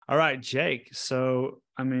All right, Jake. So,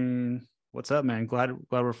 I mean, what's up, man? Glad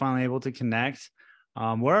we're finally able to connect.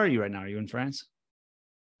 Where are you right now? Are you in France?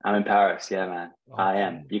 I'm in Paris. Yeah, man. I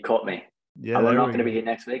am. Okay. You caught me. Yeah, I'm there not we going to be go. here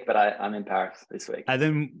next week, but I'm in Paris this week. And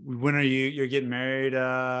then when are you're getting married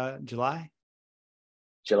July?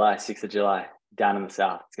 July, 6th of July, down in the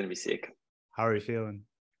south. It's going to be sick. How are you feeling?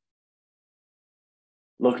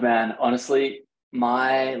 Look, man, honestly,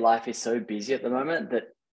 my life is so busy at the moment that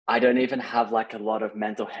I don't even have like a lot of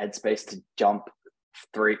mental headspace to jump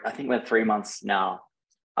I think we're 3 months now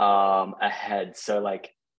ahead. So like,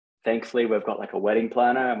 thankfully we've got like a wedding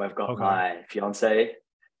planner and we've got Okay. my fiance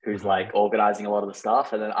who's Okay. like organizing a lot of the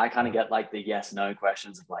stuff. And then I kind of get like the yes, no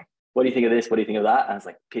questions of like, what do you think of this? What do you think of that? And it's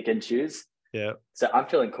like pick and choose. Yeah. So I'm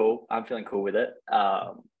feeling cool. I'm feeling cool with it.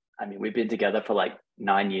 I mean, we've been together for like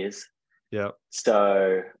 9 years. Yeah.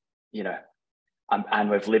 So, you know, and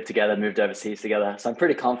we've lived together, moved overseas together. So I'm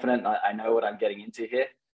pretty confident. I know what I'm getting into here.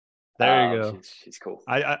 There you go. She's cool.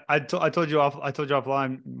 I told you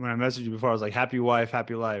offline when I messaged you before. I was like, happy wife,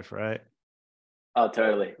 happy life, right? Oh,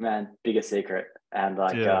 totally, man. Biggest secret. And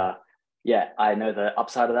like, Yeah. yeah, I know the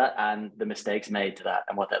upside of that and the mistakes made to that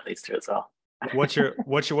and what that leads to as well.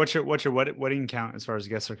 Wedding count as far as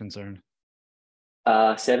guests are concerned?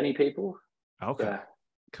 70 people. Okay. Yeah.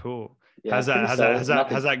 Cool. Yeah. Pretty solid. Has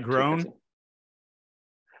Nothing that too grown? crazy.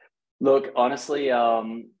 Look, honestly,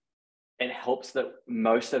 it helps that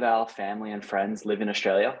most of our family and friends live in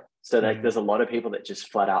Australia. So like, Mm, there's a lot of people that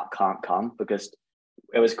just flat out can't come because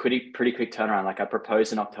it was pretty quick turnaround. Like I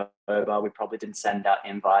proposed in October. We probably didn't send out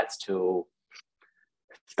invites till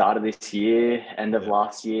start of this year, end of yeah.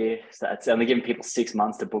 last year. So it's only giving people 6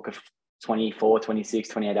 months to book a 24, 26,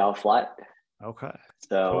 28-hour flight. Okay.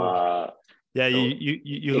 So Cool. Yeah, you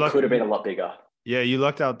it luck could have been you, a lot bigger. yeah, you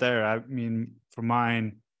lucked out there. I mean, for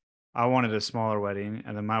mine, I wanted a smaller wedding,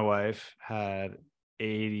 and then my wife had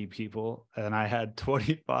 80 people, and I had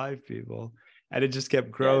 25 people, and it just kept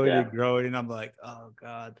Yeah, growing yeah. and growing. And I'm like, oh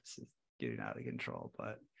God, this is getting out of control.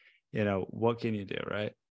 But what can you do,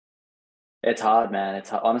 right? It's hard, man. It's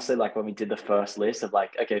hard. Honestly, like when we did the first list of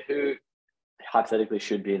like, okay, who hypothetically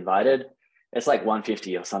should be invited, it's like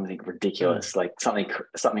 150 or something Mm, ridiculous, like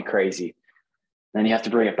something crazy. Then you have to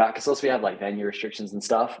bring it back because also we have like venue restrictions and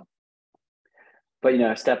stuff. But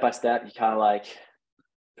step by step, you kind of like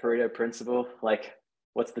Pareto principle, like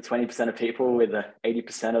what's the 20% of people with the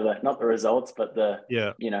 80% of the not the results, but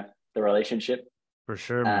yeah, the relationship. for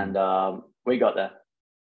sure, And man. we got there.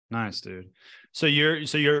 Nice, dude. So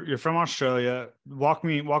you're from Australia. Walk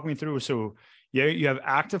me through. So you have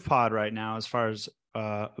active pod right now as far as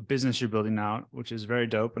a business you're building out, which is very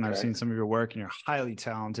dope. And I've seen Correct. some of your work, and you're highly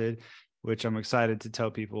talented, which I'm excited to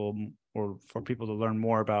tell people or for people to learn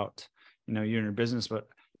more about, you and your business. But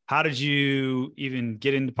how did you even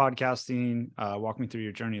get into podcasting? Walk me through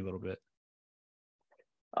your journey a little bit.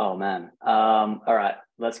 Oh man. All right,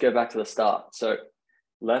 let's go back to the start. So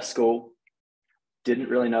left school, didn't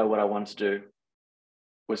really know what I wanted to do.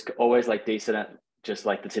 Was always like decent at just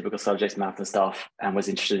like the typical subjects, math and stuff, and was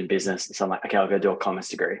interested in business. So I'm like, okay, I'll go do a commerce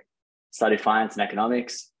degree. Studied finance and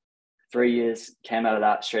economics. 3 years, came out of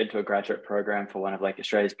that straight into a graduate program for one of like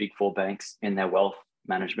Australia's big four banks in their wealth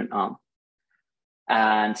management arm,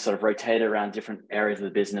 and sort of rotated around different areas of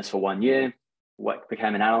the business for 1 year. What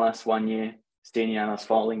became an analyst 1 year, senior analyst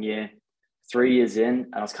following year. 3 years in,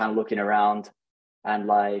 and I was kind of looking around, and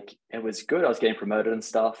like it was good. I was getting promoted and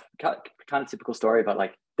stuff. Kind of typical story, but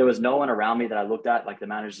like there was no one around me that I looked at, like the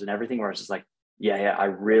managers and everything, where I was just like, yeah, I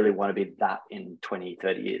really want to be that in 20,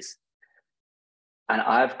 30 years. And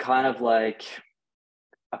I've kind of like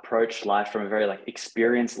approached life from a very like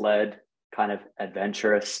experience led kind of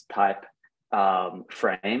adventurous type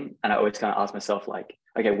frame. And I always kind of ask myself like,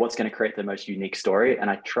 okay, what's going to create the most unique story? And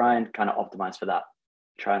I try and kind of optimize for that,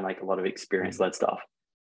 try and like a lot of experience Mm. led stuff.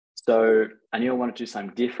 So I knew I wanted to do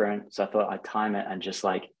something different. So I thought I'd time it and just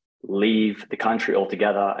like leave the country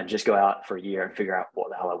altogether and just go out for a year and figure out what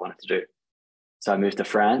the hell I wanted to do. So I moved to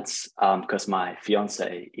France because my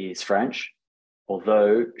fiance is French,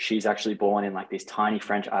 although she's actually born in like this tiny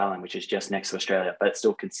French island, which is just next to Australia, but it's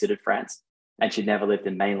still considered France. And she'd never lived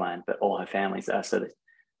in mainland, but all her family's there. So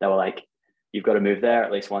they were like, you've got to move there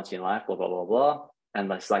at least once in your life, blah, blah, blah, blah.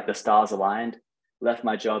 And it's like the stars aligned, left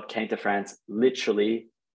my job, came to France, literally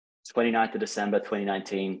 29th of December,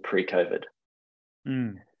 2019, pre-COVID.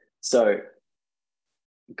 Mm. So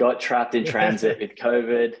got trapped in transit with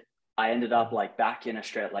COVID. I ended up like back in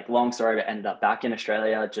Australia, like long story, but ended up back in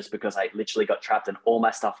Australia just because I literally got trapped and all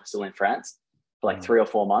my stuff was still in France for like Mm. 3 or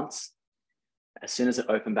 4 months. As soon as it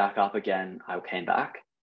opened back up again, I came back.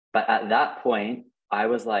 But at that point, I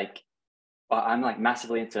was like I'm like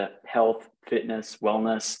massively into health, fitness,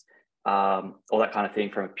 wellness, all that kind of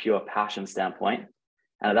thing from a pure passion standpoint.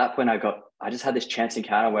 And at that point, I just had this chance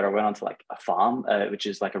encounter where I went onto like a farm, which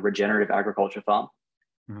is like a regenerative agriculture farm.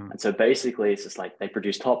 Mm-hmm. And so basically it's just like they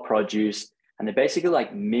produce top produce and they basically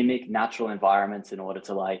like mimic natural environments in order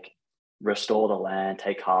to like restore the land,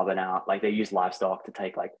 take carbon out. Like they use livestock to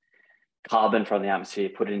take like carbon from the atmosphere,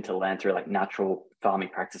 put it into the land through like natural farming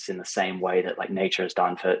practice in the same way that like nature has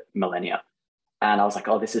done for millennia. And I was like,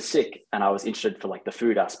 oh, this is sick. And I was interested for like the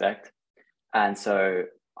food aspect. And so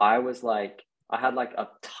I was like, I had like a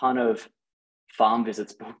ton of farm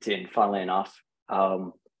visits booked in, funnily enough,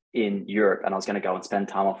 in Europe. And I was going to go and spend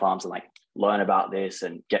time on farms and like learn about this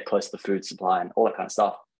and get close to the food supply and all that kind of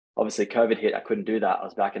stuff. Obviously, COVID hit. I couldn't do that. I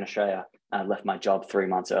was back in Australia and I left my job 3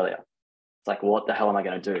 months earlier. It's like, what the hell am I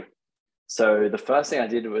going to do? So the first thing I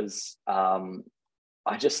did was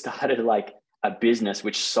I just started like a business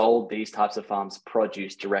which sold these types of farms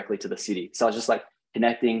produce directly to the city. So I was just like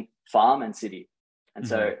connecting farm and city. And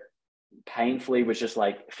so painfully was just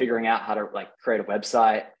like figuring out how to like create a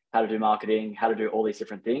website, how to do marketing, how to do all these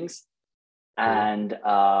different things. And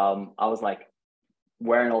I was like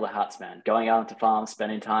wearing all the hats, man, going out into farms,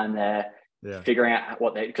 spending time there, figuring out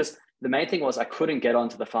what because the main thing was I couldn't get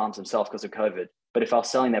onto the farms themselves because of COVID. But if I was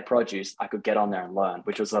selling their produce, I could get on there and learn,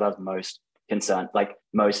 which was what I was most concerned, like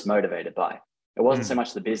most motivated by. It wasn't so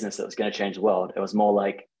much the business that was going to change the world. It was more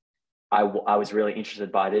like I was really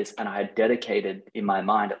interested by this. And I had dedicated, in my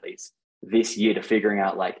mind at least, this year to figuring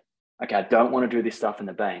out like, okay, I don't want to do this stuff in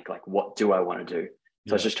the bank. Like, what do I want to do?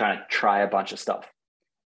 So I was just trying to try a bunch of stuff.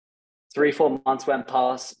 3-4 months went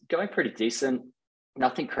past, going pretty decent,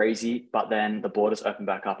 nothing crazy. But then the borders opened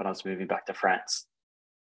back up and I was moving back to France.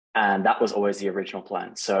 And that was always the original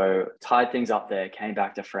plan. So tied things up there, came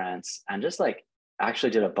back to France and just like actually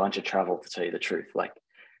did a bunch of travel, to tell you the truth, like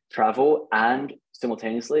travel, and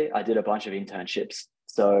simultaneously I did a bunch of internships.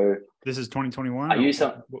 So this is 2021. I used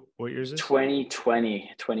some, what year is this?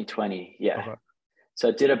 2020. Yeah. Okay.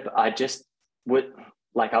 So I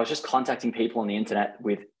was just contacting people on the internet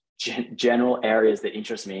with general areas that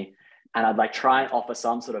interest me. And I'd like try and offer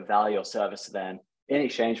some sort of value or service to them in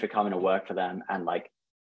exchange for coming to work for them and like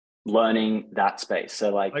learning that space.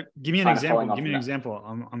 So like give me an example. Give me an example.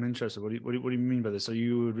 I'm interested. What do you mean by this? So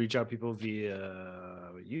you would reach out people via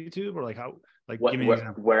YouTube or like how? Like give me an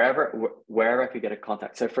example. Wherever I could get a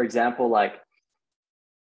contact. So for example, like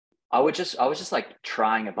I was just like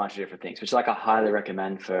trying a bunch of different things, which like I highly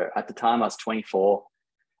recommend. For at the time I was 24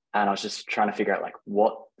 and I was just trying to figure out like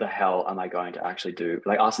what the hell am I going to actually do?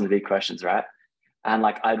 Like asking the big questions, right? And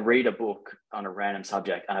like I'd read a book on a random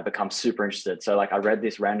subject and I become super interested. So like I read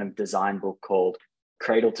this random design book called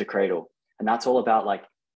Cradle to Cradle. And that's all about like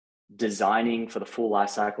designing for the full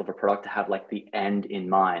life cycle of a product to have like the end in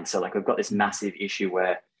mind. So like we've got this massive issue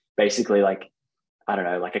where basically like, I don't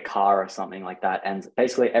know, like a car or something like that. And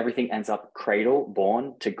basically everything ends up cradle,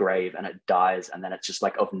 born to grave, and it dies. And then it's just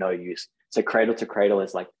like of no use. So Cradle to Cradle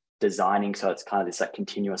is like designing. So it's kind of this like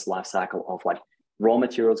continuous life cycle of like raw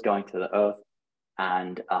materials going to the earth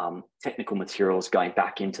and technical materials going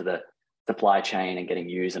back into the supply chain and getting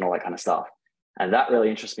used and all that kind of stuff. And that really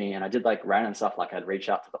interests me. And I did like random stuff. Like I'd reach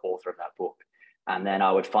out to the author of that book and then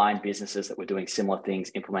I would find businesses that were doing similar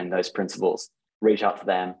things, implementing those principles, reach out to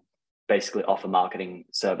them, basically offer marketing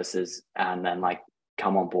services and then like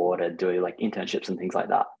come on board and do like internships and things like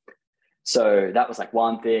that. So that was like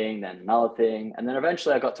one thing, then another thing. And then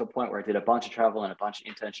eventually I got to a point where I did a bunch of travel and a bunch of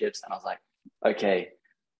internships. And I was like, okay,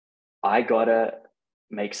 I gotta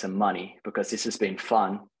make some money because this has been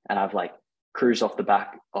fun. And I've like cruised off the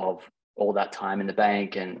back of all that time in the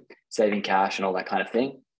bank and saving cash and all that kind of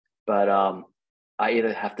thing. But I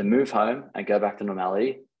either have to move home and go back to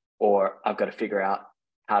normality, or I've got to figure out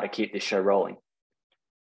how to keep this show rolling.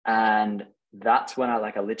 And that's when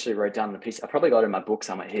I literally wrote down the piece. I probably got it in my book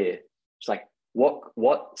somewhere here. It's like,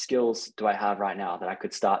 what skills do I have right now that I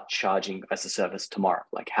could start charging as a service tomorrow?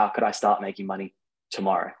 Like, how could I start making money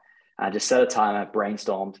tomorrow? And I just set a time, I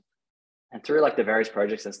brainstormed, and through like the various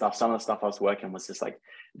projects and stuff, some of the stuff I was working on was just like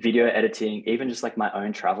video editing, even just like my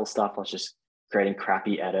own travel stuff. I was just creating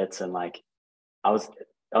crappy edits and like, I was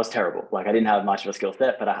terrible. Like I didn't have much of a skill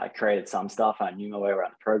set, but I had created some stuff. I knew my way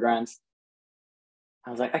around the programs.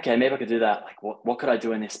 I was like, okay, maybe I could do that. Like, what could I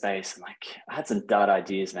do in this space? And like, I had some dud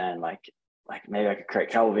ideas, man. Like maybe I could create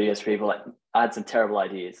travel videos for people. Like, I had some terrible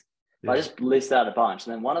ideas. Yeah. I just listed out a bunch.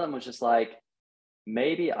 And then one of them was just like,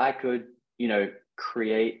 maybe I could,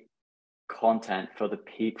 create content for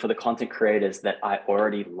the content creators that I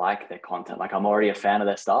already like their content. Like, I'm already a fan of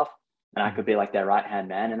their stuff, and I could be like their right-hand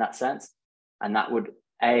man in that sense. And that would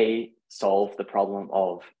solve the problem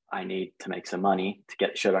of I need to make some money to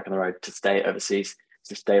get the show back on the road, to stay overseas,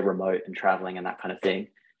 to stay remote and traveling and that kind of thing.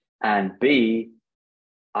 And B,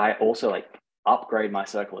 I also like upgrade my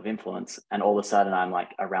circle of influence. And all of a sudden I'm like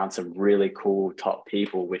around some really cool top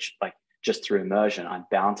people, which like just through immersion, I'm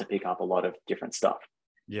bound to pick up a lot of different stuff.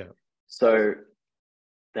 Yeah. So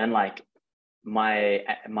then like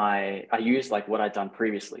I used like what I'd done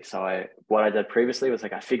previously. So what I did previously was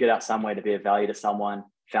like, I figured out some way to be of value to someone,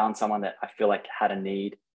 found someone that I feel like had a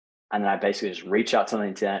need. And then I basically just reach out to the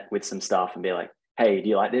internet with some stuff and be like, hey, do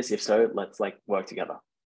you like this? If so, let's like work together.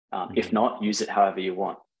 If not, use it however you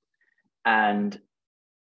want. And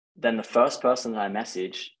then the first person that I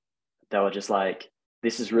messaged, they were just like,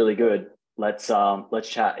 this is really good. Let's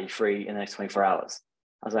chat. Are you free in the next 24 hours?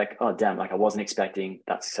 I was like, oh, damn, like I wasn't expecting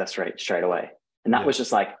that success rate straight away. And that was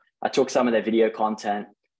just like, I took some of their video content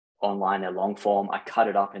online, their long form, I cut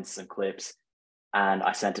it up into some clips and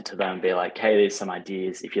I sent it to them and be like, hey, there's some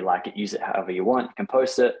ideas. If you like it, use it however you want. You can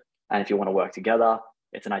post it. And if you want to work together,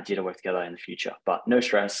 it's an idea to work together in the future, but no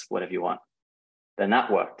stress, whatever you want. Then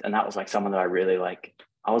that worked. And that was like someone that I really like.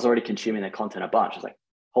 I was already consuming their content a bunch. I was like,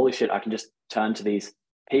 holy shit, I can just turn to these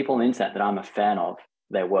people on the internet that I'm a fan of,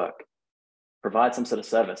 their work, provide some sort of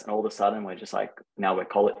service. And all of a sudden we're just like, now we're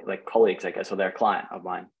colleagues, I guess, or they're a client of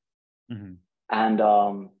mine. Mm-hmm.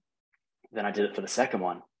 And then I did it for the second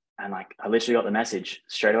one. And like, I literally got the message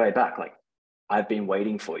straight away back. Like, I've been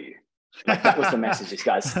waiting for you. Like that was the message this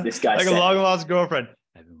guy like sent. A long lost girlfriend.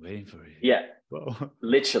 I've been waiting for you. Yeah. Whoa.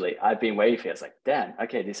 Literally, I've been waiting for you. It's like, damn,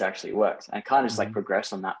 okay, this actually works. And kind of just like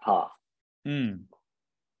progressed on that path.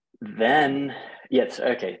 Then,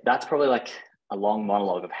 okay, that's probably like a long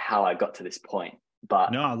monologue of how I got to this point.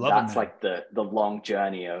 But no, I love that's it, like the long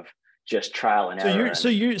journey of just trial and error. So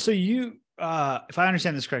you if I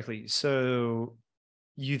understand this correctly, so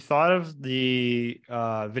you thought of the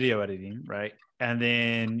video editing, right? And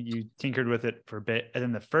then you tinkered with it for a bit. And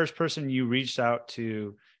then the first person you reached out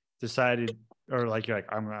to decided, or like, you're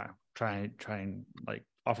like, I'm going to try and like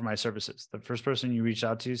offer my services. The first person you reached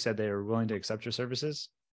out to said they were willing to accept your services.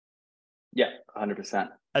 Yeah, 100%.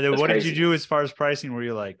 And then what did you do as far as pricing? Were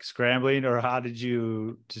you like scrambling, or how did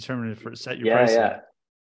you determine to set your pricing? Yeah.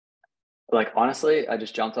 Like, honestly, I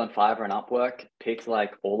just jumped on Fiverr and Upwork, picked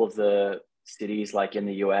like all of the cities like in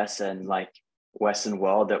the US and like Western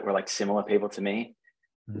world that were like similar people to me,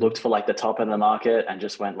 looked for like the top of the market and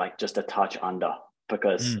just went like just a touch under,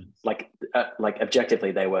 because like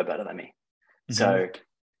objectively they were better than me. So,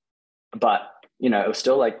 but you know, it was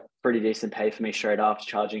still like pretty decent pay for me straight after,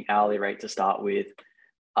 charging hourly rate to start with.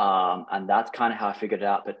 And that's kind of how I figured it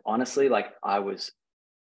out. But honestly, like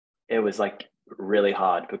it was like really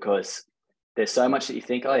hard, because there's so much that you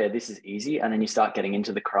think, oh yeah, this is easy. And then you start getting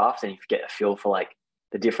into the craft and you get a feel for like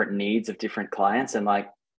the different needs of different clients. And like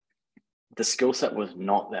the skill set was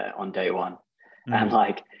not there on day one. And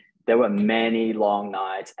like, there were many long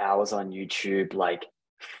nights, hours on YouTube, like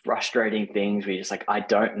frustrating things where you're just like, I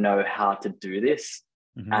don't know how to do this.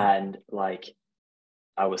 And like,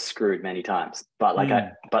 I was screwed many times, but like,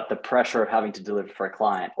 but the pressure of having to deliver for a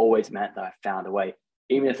client always meant that I found a way,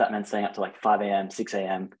 even if that meant staying up to like 5 a.m., 6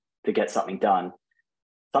 a.m. to get something done.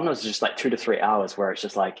 Sometimes it's just like 2 to 3 hours where it's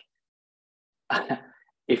just like,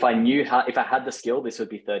 if I had the skill, this would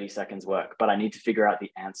be 30 seconds work, but I need to figure out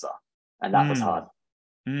the answer. And that was hard.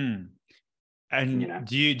 And you know,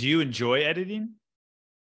 do you enjoy editing?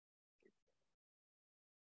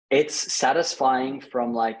 It's satisfying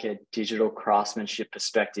from like a digital craftsmanship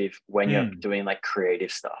perspective when you're doing like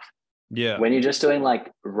creative stuff. Yeah. When you're just doing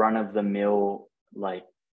like run of the mill, like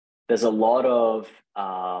there's a lot of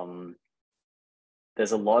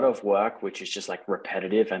work which is just like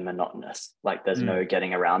repetitive and monotonous. Like there's no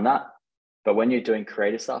getting around that. But when you're doing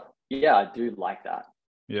creative stuff, yeah, I do like that.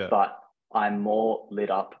 Yeah. But I'm more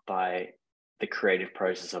lit up by the creative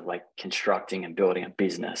process of like constructing and building a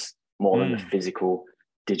business more than the physical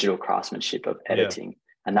digital craftsmanship of editing.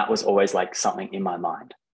 And that was always like something in my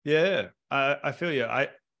mind. Yeah. I feel you. I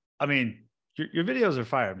mean, your videos are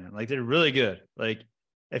fire, man. Like they're really good. Like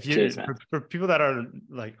if you, cheers, for people that are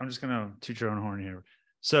like, I'm just going to toot your own horn here.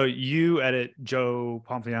 So you edit Joe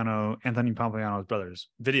Pompliano, Anthony Pompliano's brothers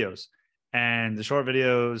videos, and the short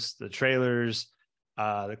videos, the trailers,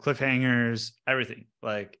 the cliffhangers, everything.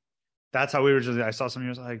 Like that's how we were just, I saw some of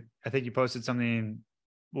yours, like, I think you posted something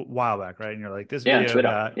a while back, right? And you're like, this video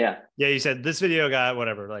got, you said this video got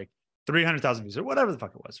whatever, like 300,000 views or whatever the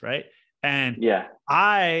fuck it was. Right. And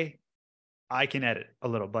I can edit a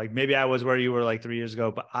little, like maybe I was where you were like 3 years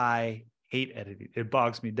ago, but I hate editing. It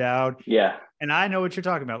bogs me down. Yeah. And I know what you're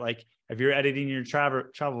talking about. Like if you're editing your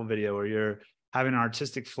travel video or you're having an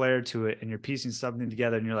artistic flair to it and you're piecing something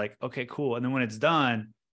together and you're like, okay, cool. And then when it's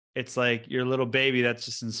done, it's like your little baby that's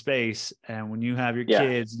just in space. And when you have your Yeah.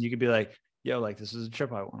 kids, you could be like, yo, like this is a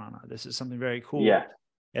trip I went on. This is something very cool. Yeah.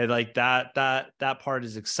 And like that part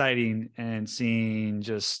is exciting, and seeing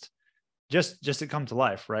just to come to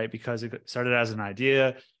life, right? Because it started as an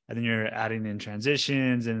idea, and then you're adding in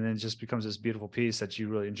transitions, and then it just becomes this beautiful piece that you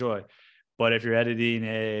really enjoy. But if you're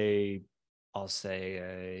editing I'll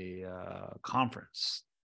say a conference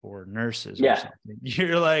for nurses or something,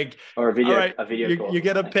 you're like, or a video, all right, a video you call.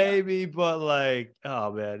 gotta pay me, but like,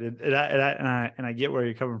 oh man, and I get where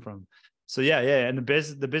you're coming from. So yeah. And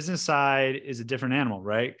the business side is a different animal,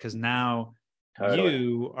 right? Because now Totally.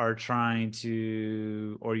 you are trying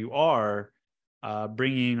to, or you are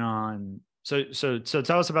bringing on. So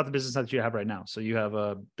tell us about the business that you have right now. So you have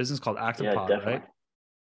a business called Active Yeah, Pod, definitely. right?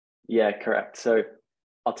 Yeah, correct. So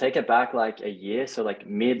I'll take it back like a year. So like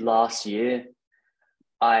mid last year,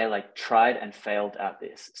 I like tried and failed at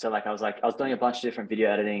this. So like I was doing a bunch of different video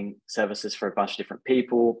editing services for a bunch of different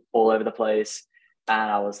people all over the place. And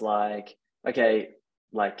I was like, okay,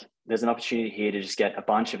 like there's an opportunity here to just get a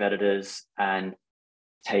bunch of editors and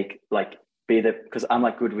because I'm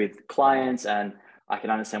like good with clients and I can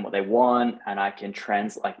understand what they want, and I can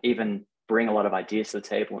like even bring a lot of ideas to the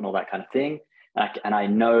table and all that kind of thing. And I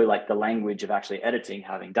know like the language of actually editing,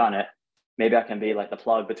 having done it. Maybe I can be like the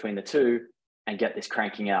plug between the two and get this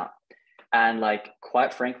cranking out. And like,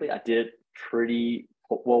 quite frankly, I did it pretty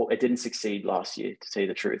well. It didn't succeed last year, to tell you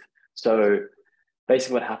the truth. So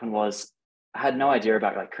basically what happened was I had no idea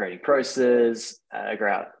about like creating processes,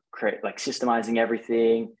 create like systemizing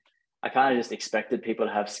everything. I kind of just expected people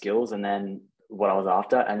to have skills, and then what I was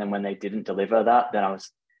after. And then when they didn't deliver that, then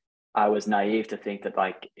I was naive to think that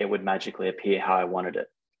like it would magically appear how I wanted it.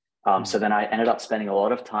 So then I ended up spending a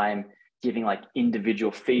lot of time giving like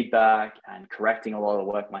individual feedback and correcting a lot of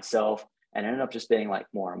the work myself, and ended up just being like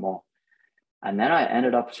more and more. And then I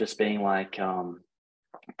ended up just being like,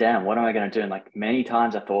 damn, what am I going to do? And like many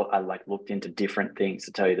times I thought I like looked into different things,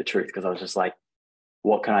 to tell you the truth, because I was just like,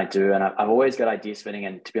 what can I do? And I've always got idea spinning.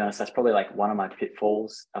 And to be honest, that's probably like one of my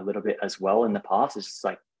pitfalls a little bit as well in the past. It's just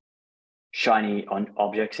like shiny on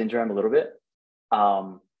object syndrome a little bit.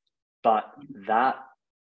 But that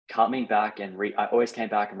coming back and I always came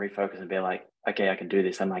back and refocused and be like, okay, I can do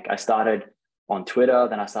this. And like I started on Twitter,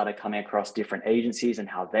 then I started coming across different agencies and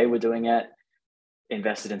how they were doing it,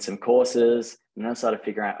 invested in some courses, and then I started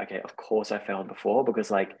figuring out, okay, of course I failed before, because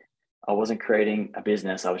like I wasn't creating a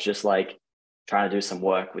business. I was just like trying to do some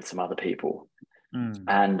work with some other people.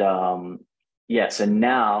 And yeah, so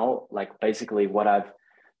now like basically what I've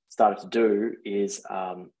started to do is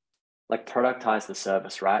like productize the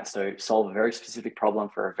service, right? So solve a very specific problem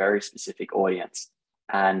for a very specific audience.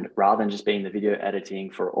 And rather than just being the video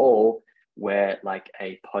editing for all, we're like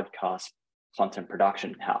a podcast content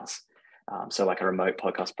production house. So like a remote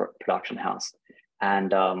podcast production house.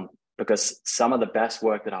 And because some of the best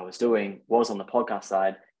work that I was doing was on the podcast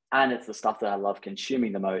side, and it's the stuff that I love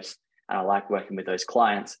consuming the most, and I like working with those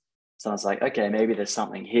clients. So I was like, okay, maybe there's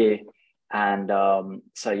something here. And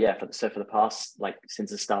so yeah, for the past, like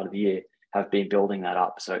since the start of the year, have been building that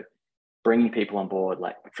up. So bringing people on board,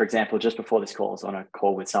 like for example, just before this call, I was on a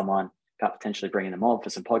call with someone about potentially bringing them on for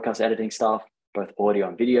some podcast editing stuff, both audio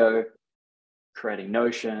and video, creating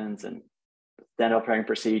notions and standard operating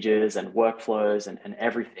procedures and workflows and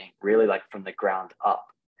everything, really like from the ground up.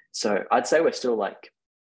 So I'd say we're still like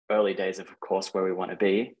early days of course where we want to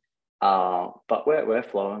be. But we're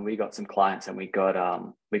flowing. We got some clients, and we got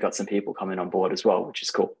some people coming on board as well, which is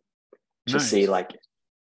cool to see. Like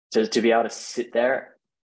to be able to sit there,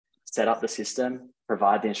 set up the system,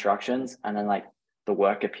 provide the instructions, and then like the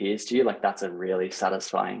work appears to you. Like that's a really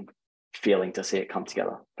satisfying feeling to see it come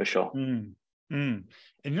together, for sure. And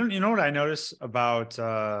you know what I notice about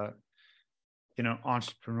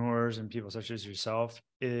entrepreneurs and people such as yourself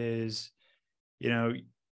is,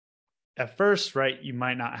 at first, right, you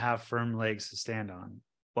might not have firm legs to stand on,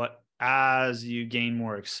 but as you gain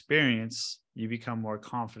more experience, you become more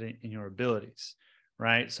confident in your abilities,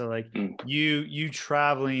 right? So like you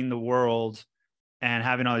traveling the world and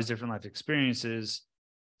having all these different life experiences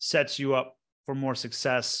sets you up for more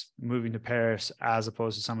success moving to Paris, as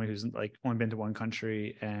opposed to somebody who's like only been to one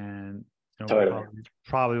country and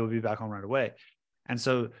probably will be back home right away. And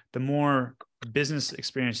so the more business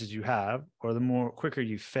experiences you have, or the more quicker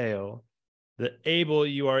you fail,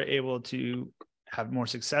 you are able to have more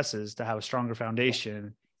successes, to have a stronger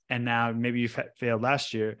foundation. And now maybe you've failed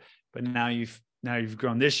last year, but now you've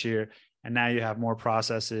grown this year, and now you have more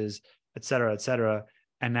processes, et cetera, et cetera.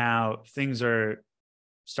 And now things are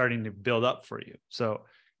starting to build up for you. So,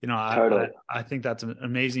 I think that's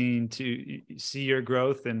amazing to see your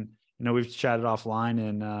growth. And, we've chatted offline,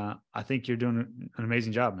 and I think you're doing an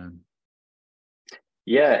amazing job, man.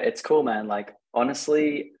 Yeah, it's cool, man. Like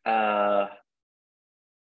honestly,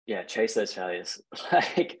 chase those failures.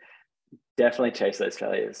 Like definitely chase those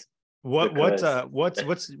failures. What's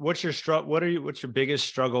Because your struggle? What's your biggest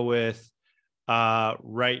struggle with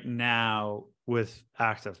right now with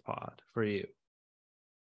ActivePod for you?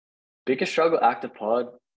 biggest struggle, active pod,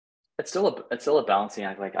 it's still a balancing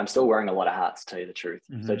act. Like I'm still wearing a lot of hats, to tell you the truth.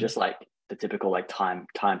 So just like the typical like time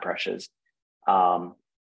pressures.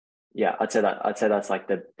 Yeah, I'd say that's like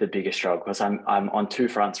the biggest struggle, because I'm on two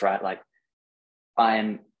fronts, right? Like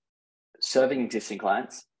I'm serving existing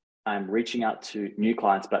clients, I'm reaching out to new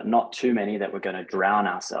clients, but not too many that we're going to drown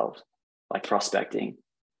ourselves, like prospecting.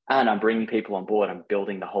 And I'm bringing people on board. I'm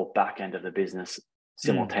building the whole back end of the business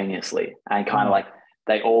simultaneously, and kind of like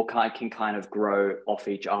they all can kind of grow off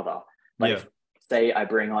each other. Like if, say I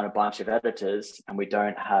bring on a bunch of editors and we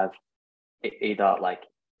don't have either like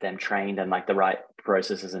them trained and like the right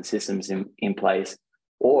processes and systems in place,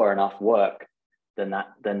 or enough work, then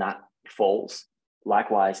that falls.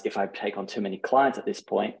 Likewise, if I take on too many clients at this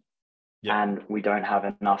point, and we don't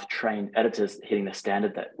have enough trained editors hitting the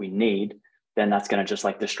standard that we need, then that's going to just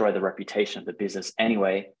like destroy the reputation of the business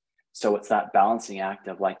anyway. So it's that balancing act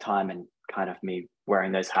of like time and kind of me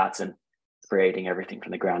wearing those hats and creating everything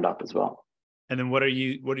from the ground up as well. And then what do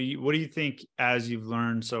you think, as you've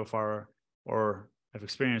learned so far or have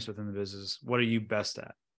experienced within the business, what are you best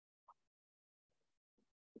at?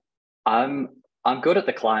 I'm good at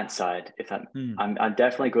the client side. I'm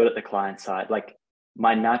definitely good at the client side. Like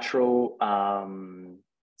my natural,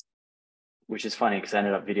 which is funny because I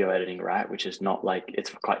ended up video editing, right? Which is not like, it's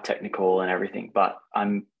quite technical and everything, but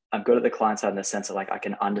I'm good at the client side in the sense that like I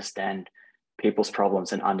can understand people's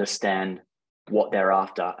problems and understand what they're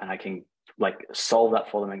after, and I can like solve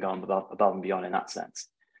that for them and go above and beyond in that sense.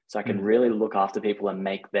 So I can really look after people and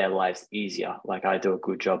make their lives easier. Like I do a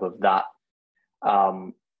good job of that.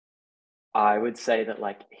 I would say that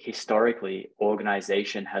like historically,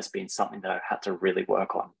 organization has been something that I've had to really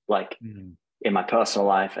work on, like in my personal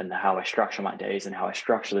life and how I structure my days and how I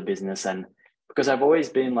structure the business. And because I've always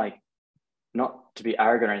been like, not to be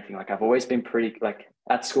arrogant or anything, like I've always been pretty like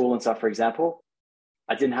at school and stuff, for example,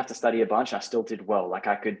 I didn't have to study a bunch. I still did well. Like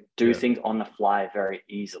I could do things on the fly very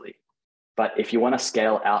easily. But if you want to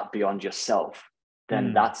scale out beyond yourself,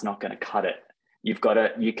 then that's not going to cut it.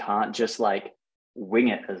 You can't just like wing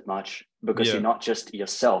it as much, because you're not just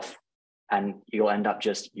yourself, and you'll end up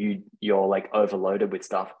just you're like overloaded with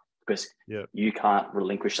stuff because you can't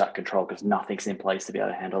relinquish that control because nothing's in place to be able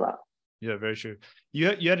to handle that. Yeah, very true. You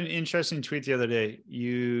had an interesting tweet the other day.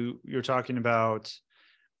 You're talking about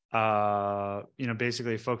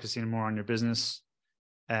basically focusing more on your business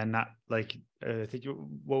and not like I think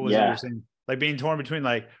what was it you were saying? Like being torn between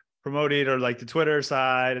like promoting or like the Twitter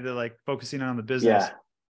side and then like focusing on the business.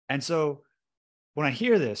 And so when I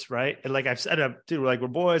hear this, right, and like I've said, dude, we're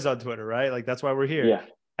boys on Twitter, right? Like that's why we're here.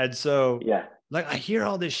 And so like I hear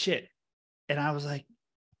all this shit, and I was like,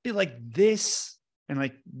 dude, like this, and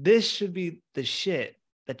like this should be the shit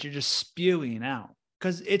that you're just spewing out,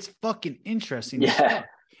 because it's fucking interesting.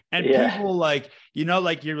 And people like,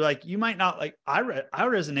 like you're like, you might not like, I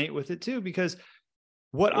resonate with it too, because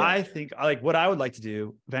what I think, like what I would like to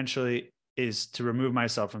do eventually is to remove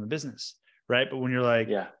myself from the business. Right. But when you're like,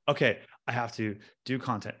 okay, I have to do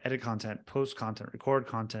content, edit content, post content, record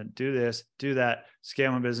content, do this, do that,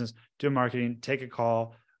 scale my business, do marketing, take a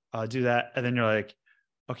call, do that. And then you're like,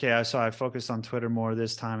 okay, so I focused on Twitter more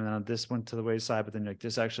this time, and then this went to the wayside, but then like,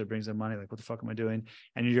 this actually brings in money. Like, what the fuck am I doing?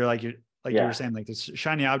 And you're like, you were saying, like this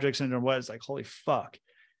shiny object syndrome, what? It's like, holy fuck.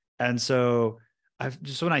 And so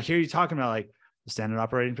when I hear you talking about like the standard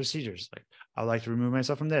operating procedures, like I would like to remove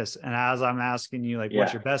myself from this. And as I'm asking you, like,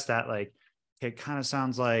 what's your best at? Like, it kind of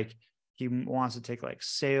sounds like he wants to take like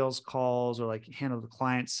sales calls or like handle the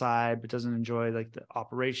client side, but doesn't enjoy like the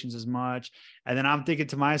operations as much. And then I'm thinking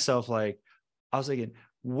to myself, like, I was thinking,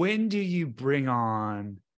 when do you bring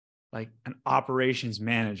on like an operations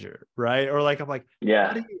manager, right? Or like, I'm like,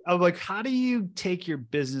 how do you take your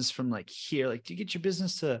business from like here? Like, do you get your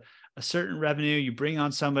business to a certain revenue, you bring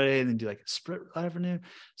on somebody and then do like a split revenue?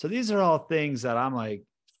 So these are all things that I'm like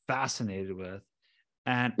fascinated with.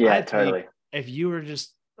 And I think if you were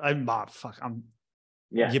just, you're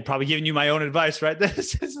probably giving you my own advice, right?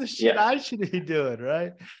 This is the shit I should be doing,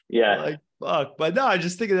 right? Like, fuck. But no, I'm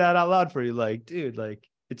just thinking that out loud for you. Like, dude, like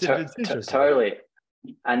it's interesting. Totally.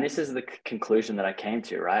 And this is the conclusion that I came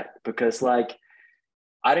to, right? Because like,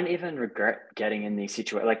 I didn't even regret getting in these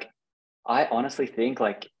situations. Like, I honestly think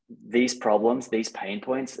like these problems, these pain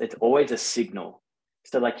points, it's always a signal.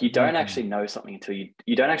 So like you don't actually know something until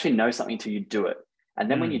you don't actually know something until you do it. And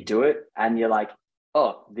then when you do it and you're like,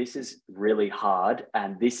 oh, this is really hard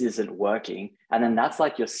and this isn't working. And then that's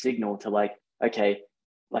like your signal to like, okay,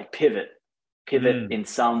 like pivot in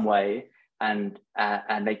some way and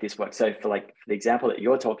make this work. So for the example that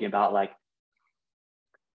you're talking about, like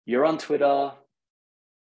you're on Twitter,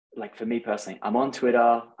 like for me personally, I'm on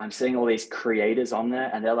Twitter, I'm seeing all these creators on there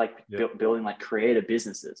and they're like building like creator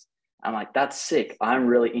businesses. I'm like, that's sick. I'm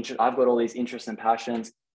really interested. I've got all these interests and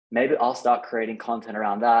passions. Maybe I'll start creating content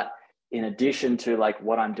around that in addition to like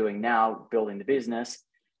what I'm doing now, building the business,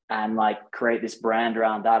 and like create this brand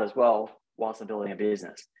around that as well whilst I'm building a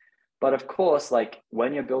business. But of course, like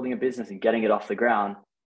when you're building a business and getting it off the ground,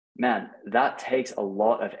 man, that takes a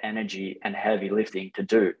lot of energy and heavy lifting to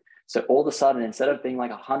do. So all of a sudden, instead of being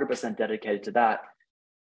like 100% dedicated to that,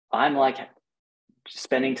 I'm like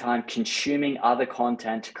spending time consuming other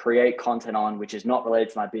content to create content on, which is not related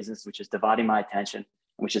to my business, which is dividing my attention,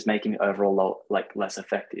 which is making me overall less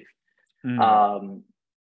effective.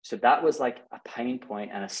 So that was like a pain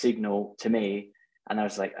point and a signal to me. And I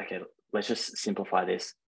was like, okay, let's just simplify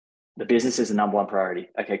this. The business is the number one priority.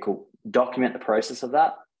 Okay, cool. Document the process of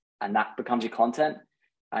that. And that becomes your content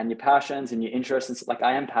and your passions and your interests. And like,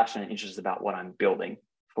 I am passionate and interested about what I'm building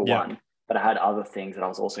for one, but I had other things that I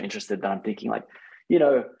was also interested that I'm thinking like, you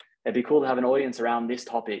know, it'd be cool to have an audience around this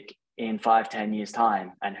topic in 5-10 years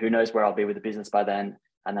time. And who knows where I'll be with the business by then.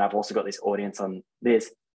 And then I've also got this audience on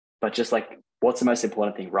this, but just like, what's the most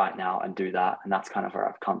important thing right now and do that. And that's kind of where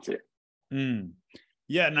I've come to.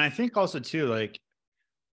 Yeah. And I think also too, like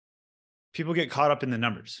people get caught up in the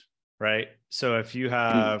numbers, right? So if you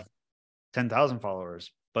have 10,000 followers,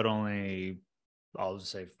 but only, I'll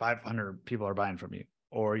just say 500 people are buying from you,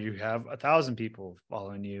 or you have 1,000 people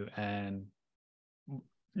following you and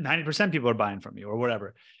 90% people are buying from you or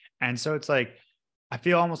whatever. And so it's like, I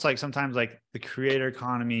feel almost like sometimes like the creator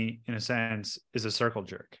economy in a sense is a circle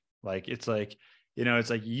jerk. Like, it's like, you know, it's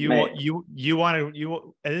like this,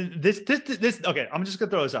 okay, I'm just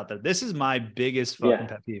gonna throw this out there. This is my biggest fucking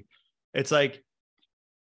pet peeve. It's like,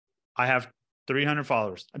 I have 300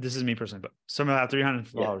 followers. This is me personally, but some have 300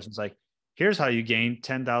 followers. It's like, here's how you gain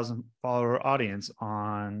 10,000 follower audience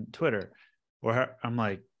on Twitter. Or I'm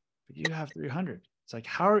like, but you have 300. It's like,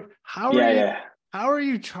 how are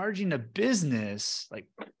you charging a business like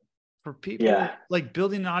for people like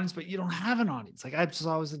building an audience, but you don't have an audience? Like, I just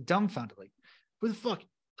always dumbfounded. Like, who the fuck?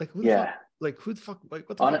 Like, who the fuck? Like, who the fuck? Like,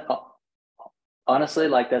 what the fuck? Honestly,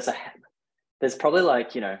 like there's probably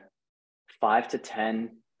like, you know, 5 to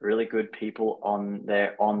 10 really good people on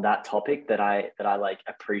that topic that I like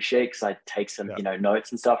appreciate because I take some you know, notes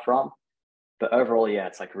and stuff from. But overall,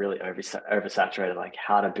 it's like really oversaturated, like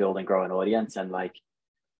how to build and grow an audience. And like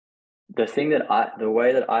the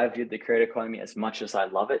way that I viewed the creator economy, as much as I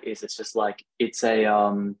love it, is it's just like it's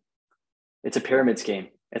a pyramid scheme.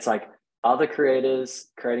 It's like other creators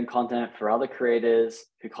creating content for other creators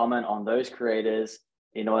who comment on those creators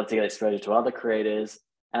in order to get exposure to other creators.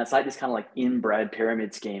 And it's like this kind of like inbred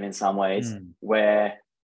pyramid scheme in some ways where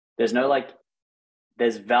there's no like,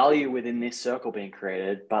 there's value within this circle being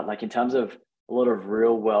created, but like in terms of a lot of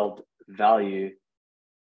real world value,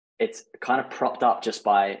 it's kind of propped up just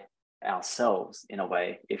by ourselves in a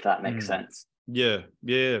way, if that makes sense. Yeah.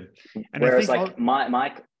 And whereas like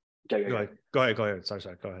my go ahead. Sorry, go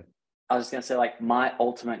ahead. I was just gonna say like my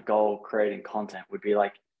ultimate goal creating content would be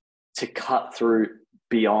like to cut through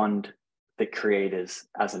beyond the creators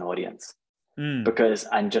as an audience, because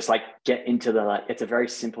and just like get into the like, it's a very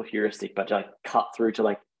simple heuristic, but like cut through to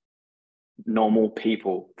like normal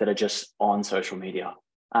people that are just on social media.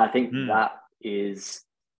 And I think that is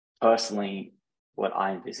personally what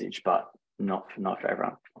I envisage, but not for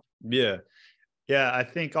everyone. Yeah. I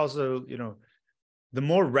think also, you know, the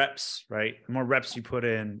more reps, right? The more reps you put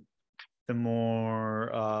in, the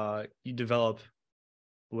more you develop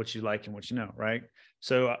what you like and what you know, right?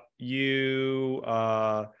 So you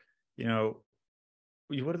know,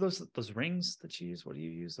 what are those rings that you use? What do you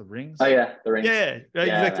use? The rings? Oh yeah, the rings. Yeah,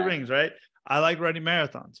 you like the rings, right? I like running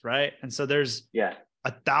marathons, right? And so there's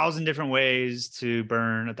 1,000 different ways to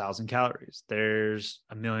burn 1,000 calories. There's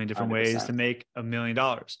a million different 100%. Ways to make $1 million.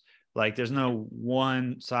 Like, there's no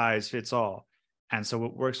one size fits all. And so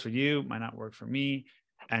what works for you might not work for me.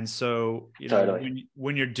 And so, you know,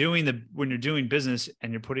 when you're doing business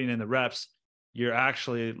and you're putting in the reps, you're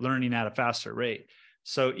actually learning at a faster rate.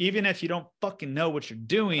 So even if you don't fucking know what you're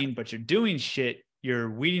doing, but you're doing shit, you're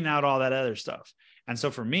weeding out all that other stuff. And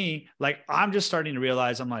so for me, like, I'm just starting to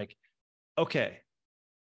realize, I'm like, okay,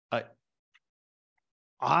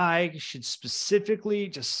 I should specifically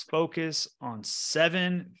just focus on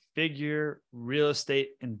 7-figure real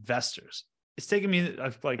estate investors. It's taken me,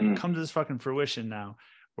 I've like come to this fucking fruition now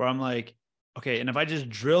where I'm like, okay, and if I just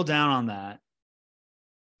drill down on that,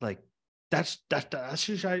 like that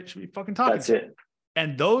should be fucking talking. That's it.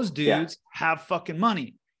 And those dudes have fucking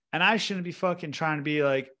money. And I shouldn't be fucking trying to be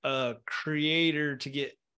like a creator to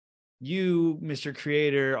get you, Mr.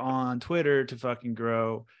 Creator, on Twitter to fucking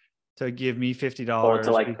grow, to give me $50 or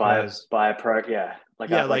to like because, buy a pro,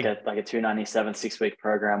 like a $297 6-week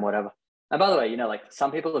program, whatever. And by the way, you know, like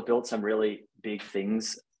some people have built some really big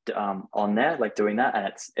things on there, like doing that,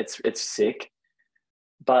 and it's sick.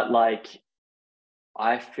 But like,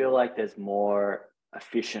 I feel like there's more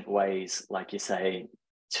efficient ways, like you say,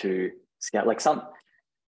 to scale. Like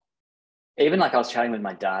even like I was chatting with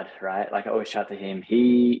my dad, right? Like I always chat to him.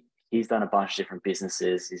 He's done a bunch of different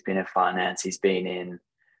businesses. He's been in finance. He's been in,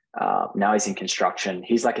 now he's in construction.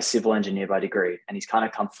 He's like a civil engineer by degree, and he's kind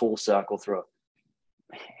of come full circle through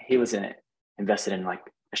it. He was invested in like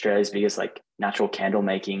Australia's biggest like natural candle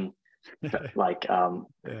making like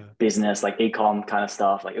business, like e-com kind of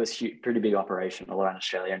stuff. Like it was pretty big operation all around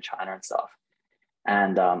Australia and China and stuff.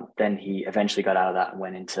 And then he eventually got out of that and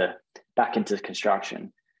went back into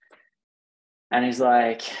construction. And he's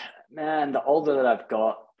like, man, the older that I've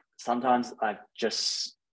got, sometimes I've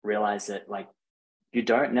just realized that like you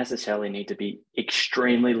don't necessarily need to be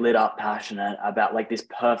extremely lit up, passionate about like this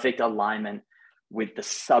perfect alignment with the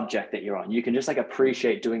subject that you're on. You can just like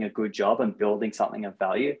appreciate doing a good job and building something of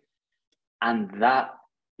value. And that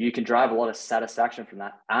you can drive a lot of satisfaction from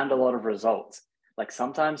that and a lot of results. Like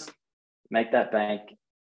sometimes make that bank,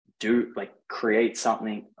 create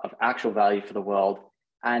something of actual value for the world.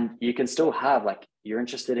 And you can still have like, you're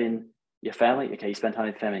interested in your family. Okay, you spend time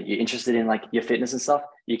with family. You're interested in like your fitness and stuff.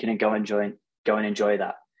 You can go and enjoy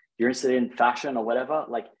that. You're interested in fashion or whatever.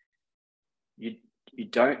 Like you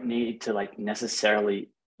don't need to like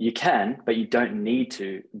necessarily, you can, but you don't need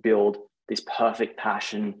to build this perfect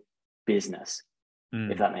passion business,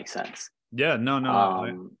 if that makes sense. Yeah, no,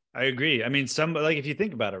 I agree. I mean, like if you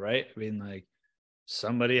think about it, right? I mean, like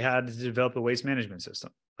somebody had to develop a waste management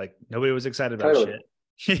system. Like nobody was excited about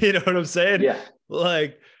shit. You know what I'm saying? Yeah.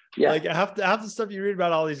 Like half the stuff you read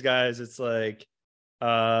about all these guys, it's like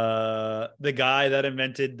the guy that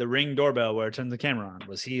invented the Ring doorbell where it turns the camera on,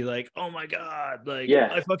 was he like, oh my God, like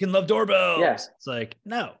I fucking love doorbells? Yeah. It's like,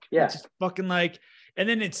 no. Yeah. It's just fucking like, and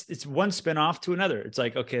then it's one spinoff to another. It's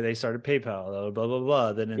like, okay, they started PayPal, blah, blah,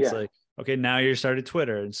 blah. Then it's like, okay, now you started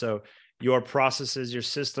Twitter. And so your processes, your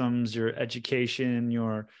systems, your education,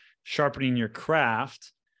 your sharpening your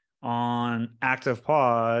craft on Active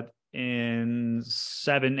Pod in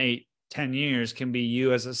 7, 8, 10 years can be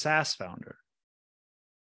you as a SaaS founder.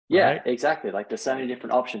 Yeah, right? Exactly. Like there's so many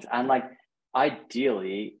different options. And like,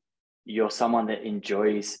 ideally you're someone that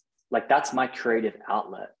enjoys, like that's my creative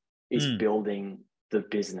outlet, is building the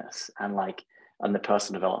business and the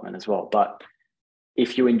personal development as well. But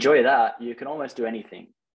if you enjoy that, you can almost do anything,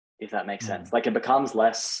 if that makes sense. Like it becomes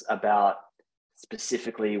less about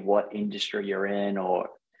specifically what industry you're in or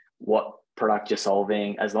what product you're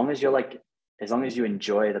solving. As long as you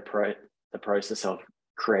enjoy the process of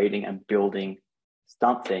creating and building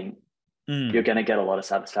something, you're going to get a lot of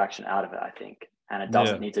satisfaction out of it, I think. And it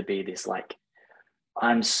doesn't need to be this like,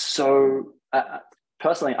 I'm so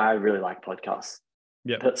personally, I really like podcasts.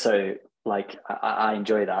 Yeah. So like, I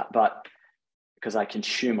enjoy that, but because I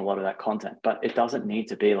consume a lot of that content, but it doesn't need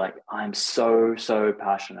to be like, I'm so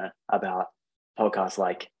passionate about podcasts.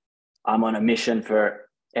 Like I'm on a mission for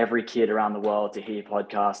every kid around the world to hear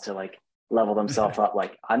podcasts to like level themselves up.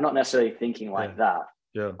 Like I'm not necessarily thinking like that.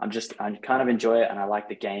 Yeah. I kind of enjoy it. And I like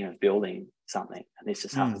the game of building something. And this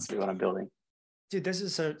just happens to be what I'm building. Dude, this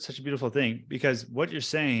is such a beautiful thing, because what you're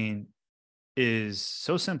saying is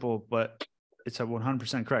so simple, but it's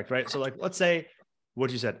 100% correct, right? So like, let's say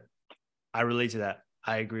what you said, I relate to that.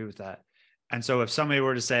 I agree with that. And so if somebody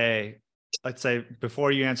were to say, let's say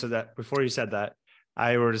before you said that,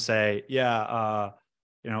 I were to say, I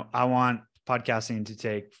want podcasting to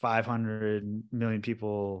take 500 million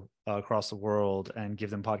people across the world and give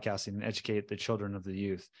them podcasting and educate the children of the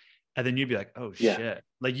youth. And then you'd be like, oh shit.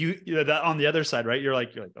 Like you know, that on the other side, right? You're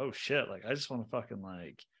like, oh shit. Like, I just want to fucking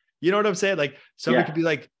like, you know what I'm saying? Like somebody could be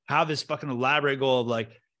like, have this fucking elaborate goal of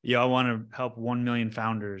like, I want to help 1 million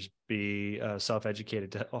founders be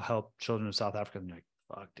self-educated to help children of South Africa. And you're like,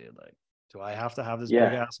 fuck, dude, like, do I have to have this big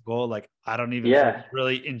ass goal? Like, I don't even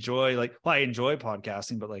really enjoy, like, well, I enjoy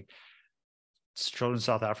podcasting, but like children of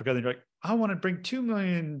South Africa, they're like, I want to bring 2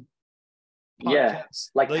 million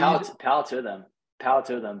podcasts. Like power to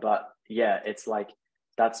them. But it's like,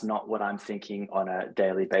 that's not what I'm thinking on a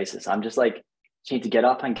daily basis. I'm just like keen to get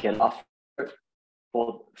up and get off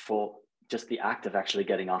for just the act of actually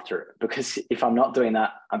getting after it. Because if I'm not doing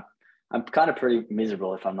that, I'm kind of pretty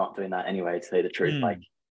miserable if I'm not doing that anyway, to tell you the truth. Like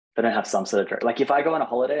if I don't have some sort of, like if I go on a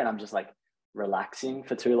holiday and I'm just like relaxing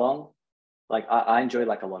for too long, like I enjoy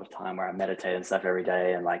like a lot of time where I meditate and stuff every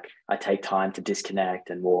day, and like I take time to disconnect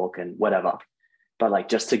and walk and whatever. But like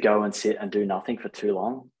just to go and sit and do nothing for too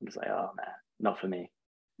long, I'm just like, oh man, not for me.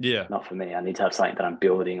 Yeah. Not for me. I need to have something that I'm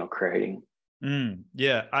building or creating.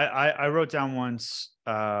 Yeah. I wrote down once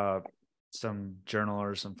some journal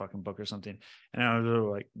or some fucking book or something, and I was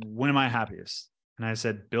like, when am I happiest? And I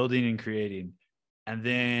said building and creating. And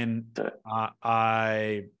then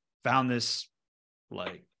I found this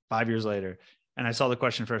like 5 years later, and I saw the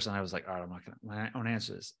question first, and I was like, all right, I want to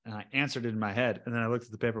answer this. And I answered it in my head. And then I looked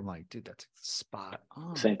at the paper. I'm like, dude, that's spot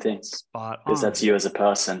on. Same thing. Spot on. Because that's you as a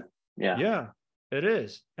person. Yeah. Yeah, it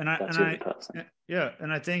is. And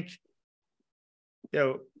I think, you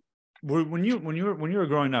know, when you were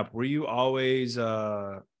growing up, were you always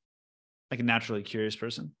like a naturally curious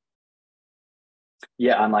person?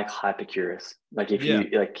 Yeah, I'm like hyper curious. Like if you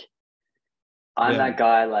like, I'm that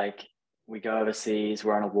guy, like we go overseas,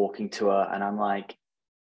 we're on a walking tour, and I'm like,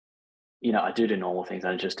 you know, I do normal things. I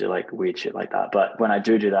don't just do like weird shit like that. But when I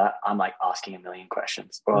do that, I'm like asking a million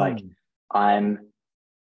questions, or like my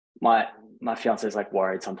fiance is like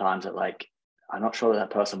worried sometimes that like, I'm not sure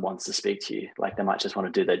that person wants to speak to you. Like they might just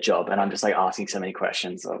want to do their job. And I'm just like asking so many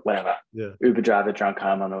questions or whatever. Yeah. Uber driver drunk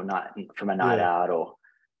home on a night from a night out, or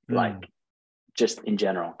like just in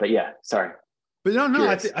general. But yeah, sorry. But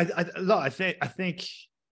no, I think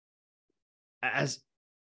as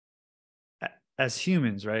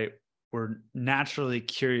humans, right, we're naturally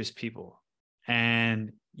curious people,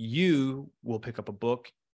 and you will pick up a book,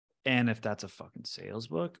 and if that's a fucking sales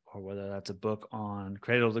book or whether that's a book on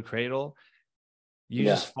cradle to cradle, you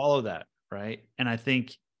just follow that, right? And I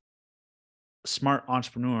think smart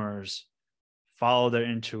entrepreneurs follow their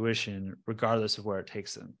intuition regardless of where it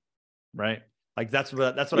takes them, right? Like that's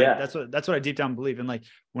what I deep down believe. And like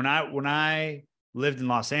when I lived in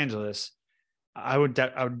Los Angeles, I'd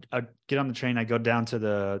get on the train, I'd go down to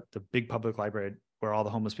the big public library where all the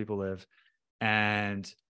homeless people live, and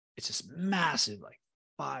it's this massive, like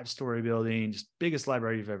 5-story building, just biggest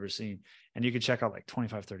library you've ever seen. And you could check out like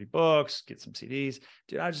 25, 30 books, get some CDs.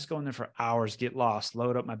 Dude, I just go in there for hours, get lost,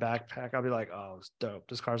 load up my backpack. I'll be like, oh, it's dope.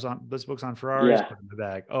 This book's on Ferraris, put in the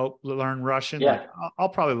bag. Oh, learn Russian. Like I'll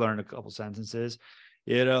probably learn a couple sentences,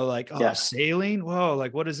 you know, like, sailing. Whoa,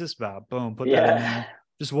 like what is this about? Boom, put that in there.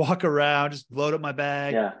 Just walk around, just load up my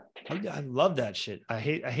bag. Yeah. I love that shit. I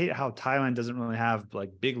hate how Thailand doesn't really have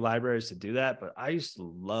like big libraries to do that, but I used to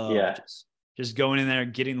love just going in there,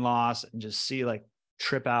 getting lost, and just see like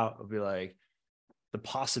trip out would be like the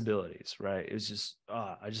possibilities, right? It's just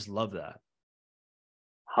I just love that.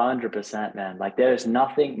 100%, man. Like there's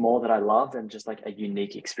nothing more that I love than just like a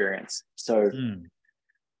unique experience. So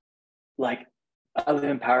like I live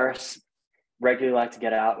in Paris, regularly like to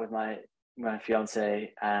get out with my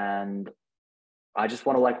fiance, and I just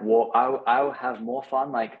want to like walk. I will have more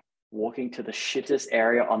fun like walking to the shittest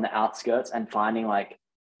area on the outskirts and finding like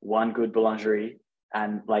one good boulangerie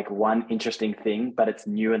and like one interesting thing, but it's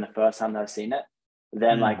new and the first time that I've seen it,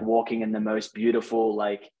 than like walking in the most beautiful,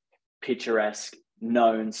 like picturesque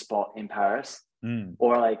known spot in Paris.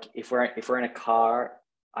 Or like if we're in a car,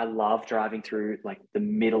 I love driving through like the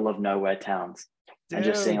middle of nowhere towns and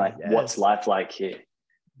just seeing like what's life like here.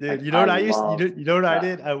 Dude, like, you know what I used to, you know what I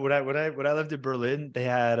did? When I lived in Berlin, they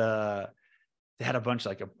had a bunch of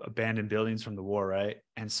like abandoned buildings from the war, right?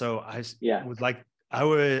 And so I forget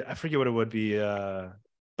what it would be,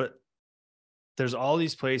 but there's all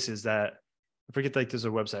these places that I forget, like there's a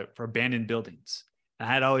website for abandoned buildings, and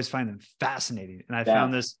I'd always find them fascinating. And I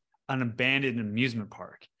found an abandoned amusement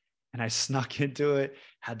park, and I snuck into it,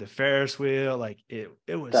 had the Ferris wheel, like it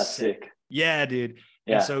was sick. Yeah, dude.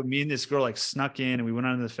 Yeah. And so me and this girl like snuck in, and we went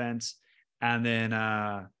under the fence, and then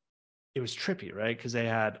it was trippy, right? Because they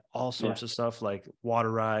had all sorts of stuff like water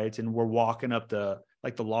rides, and we're walking up the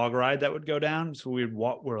log ride that would go down. So we'd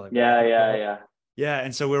walk. We're like, yeah.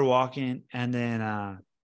 And so we're walking, and then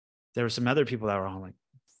there were some other people that were on like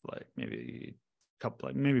maybe a couple,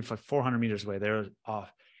 like maybe like 400 meters away. They were off,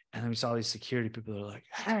 and then we saw these security people that were like,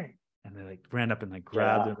 hey. And they like ran up and like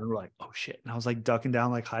grabbed them, and we were like, oh shit. And I was like ducking down,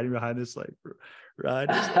 like hiding behind this like ride.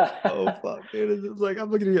 Like, oh fuck, dude. It's like, I'm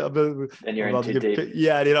looking at you. And you're in too deep.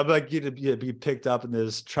 Yeah, dude. I'm like getting be picked up in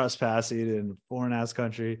this trespassing in a foreign ass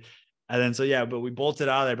country. And then but we bolted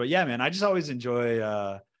out of there. But yeah, man, I just always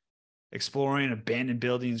enjoy exploring abandoned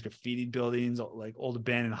buildings, graffiti buildings, like old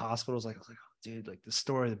abandoned hospitals. Like I was like, dude, like the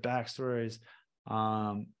story, the backstories.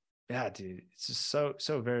 Yeah, dude, it's just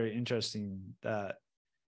so very interesting that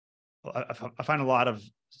I find a lot of,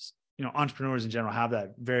 entrepreneurs in general have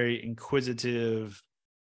that very inquisitive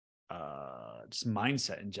just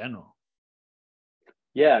mindset in general.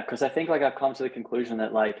 Yeah, because I think like I've come to the conclusion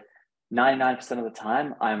that like 99% of the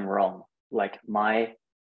time I'm wrong. Like my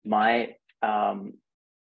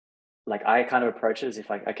like I kind of approach it as if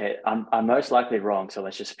like, okay, I'm most likely wrong, so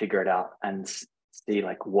let's just figure it out and see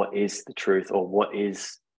like what is the truth or what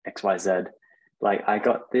is XYZ. Like I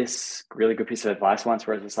got this really good piece of advice once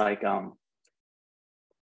where it's like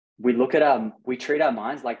we treat our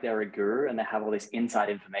minds like they're a guru and they have all this inside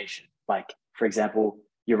information. Like for example,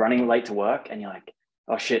 you're running late to work and you're like,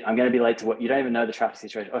 oh shit, I'm going to be late to work. You don't even know the traffic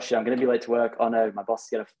situation. Oh shit, I'm going to be late to work. Oh no, my boss is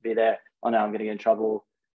going to be there. Oh no, I'm going to get in trouble.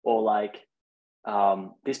 Or like,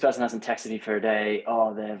 this person hasn't texted me for a day.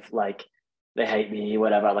 Oh, they hate me,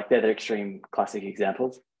 whatever. Like they're the extreme classic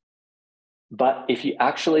examples. But if you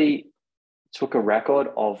actually took a record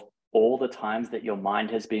of all the times that your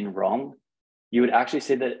mind has been wrong, you would actually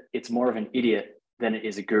see that it's more of an idiot than it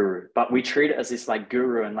is a guru. But we treat it as this like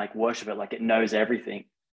guru and like worship it like it knows everything,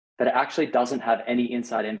 but it actually doesn't have any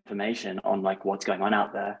inside information on like what's going on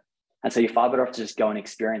out there. And so you're far better off to just go and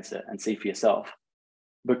experience it and see for yourself.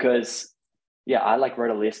 Because yeah, I like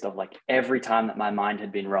wrote a list of like every time that my mind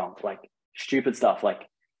had been wrong, like stupid stuff, like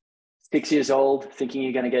 6 years old, thinking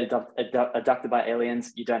you're going to get abducted by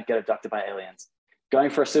aliens. You don't get abducted by aliens. Going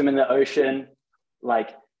for a swim in the ocean,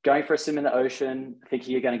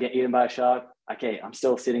 thinking you're going to get eaten by a shark. Okay, I'm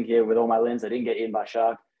still sitting here with all my limbs. I didn't get eaten by a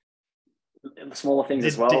shark. The smaller things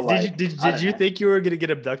as well. Did you think you were going to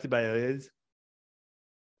get abducted by aliens?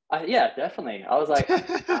 Yeah, definitely. I was like,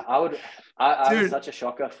 I was such a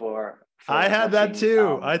shocker for I had watching, that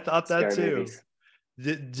too. I thought that too. Movies.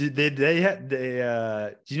 Did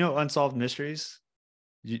do you know Unsolved Mysteries?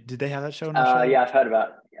 Did they have that show? Show? Yeah, I've heard about.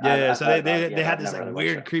 Yeah, so they had this like really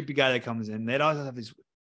weird, creepy guy that comes in. They'd always have these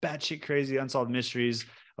batshit crazy unsolved mysteries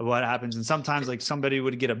of what happens, and sometimes like somebody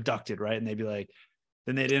would get abducted, right? And they'd be like,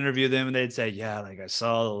 then they'd interview them, and they'd say, yeah, like I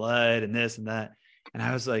saw the light and this and that, and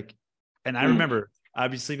I was like, and I remember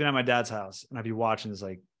I'd be sleeping at my dad's house, and I'd be watching this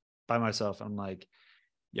like by myself. I'm like,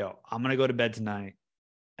 yo, I'm gonna go to bed tonight.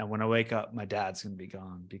 And when I wake up, my dad's gonna be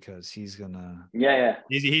gone because he's gonna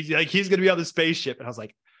he's gonna be on the spaceship. And I was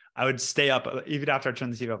like, I would stay up even after I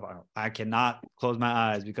turned the TV off. I cannot close my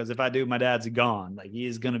eyes because if I do, my dad's gone. Like he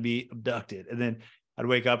is gonna be abducted. And then I'd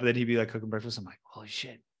wake up and then he'd be like cooking breakfast. I'm like, holy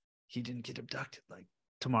shit, he didn't get abducted. Like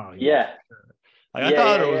tomorrow. Yeah. Like I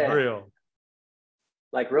thought it was real.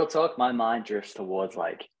 Like real talk, my mind drifts towards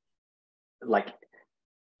like the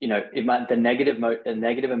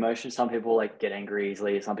negative emotion. Some people like get angry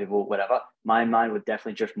easily, some people whatever. My mind would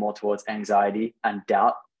definitely drift more towards anxiety and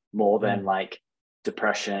doubt more than like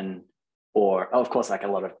depression or of course like a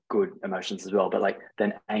lot of good emotions as well, but like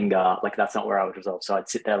then anger, like that's not where I would resolve. So I'd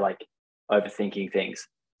sit there like overthinking things.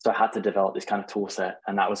 So I had to develop this kind of tool set,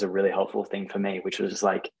 and that was a really helpful thing for me, which was just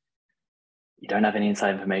like, you don't have any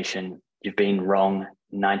inside information. You've been wrong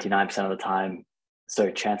 99% of the time. So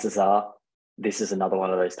chances are this is another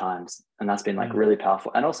one of those times. And that's been like really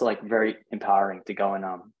powerful and also like very empowering to go and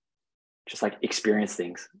just like experience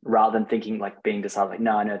things rather than thinking like being decided like,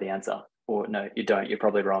 no, I know the answer, or no, you don't, you're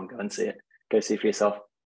probably wrong. Go and see it. Go see for yourself.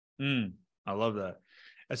 I love that.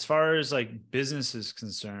 As far as like business is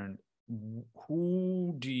concerned,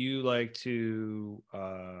 who do you like to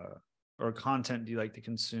or content do you like to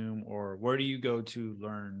consume, or where do you go to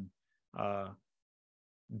learn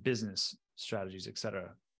business strategies,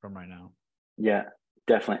 etc. from right now? Yeah,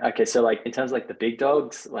 definitely. Okay, so like in terms of like the big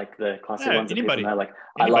dogs, like the classic ones that people know, like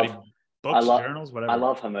books, journals, whatever. I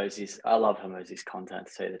love Hermosi's content,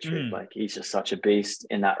 to say the truth. Like he's just such a beast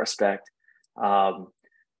in that respect.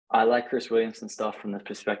 I like Chris Williamson stuff from the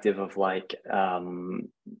perspective of like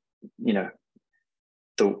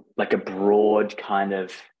like a broad kind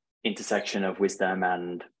of intersection of wisdom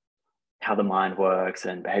and how the mind works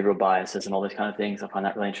and behavioral biases and all those kind of things. I find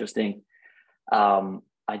that really interesting.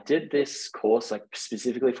 I did this course like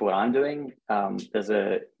specifically for what I'm doing. There's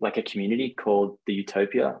a community called the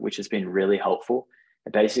Utopia, which has been really helpful.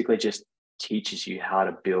 It basically just teaches you how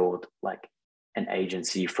to build like an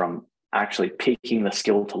agency from actually picking the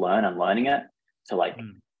skill to learn and learning it to like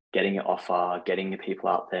getting your offer, getting your people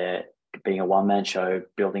out there, being a one-man show,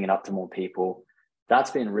 building it up to more people.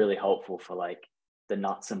 That's been really helpful for like the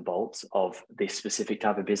nuts and bolts of this specific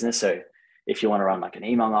type of business. So if you want to run like an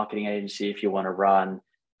email marketing agency, if you want to run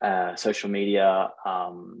social media,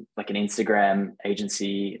 like an Instagram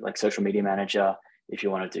agency, like social media manager, if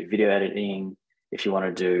you want to do video editing, if you want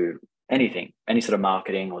to do anything, any sort of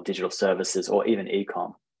marketing or digital services or even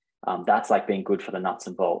e-com. That's like being good for the nuts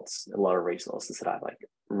and bolts. A lot of resources that I've like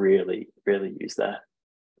really, really used there.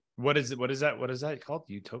 What is it? What is that? What is that called?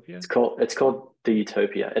 Utopia? It's called the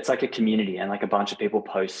Utopia. It's like a community, and like a bunch of people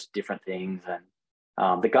post different things.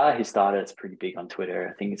 And the guy who started it's pretty big on Twitter.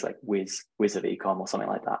 I think he's like Wiz of Ecom or something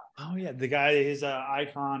like that. Oh yeah, the guy, his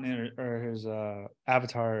icon or his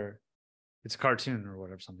avatar, it's a cartoon or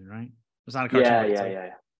whatever, something, right? It's not a cartoon. Yeah.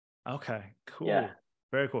 Okay, cool. Yeah.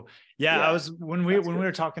 Very cool. Yeah, I was when we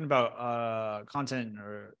were talking about content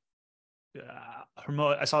or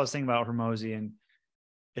I saw this thing about Hormozy, and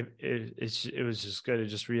it was just good. It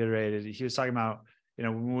just reiterated. He was talking about,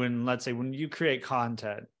 when, let's say, when you create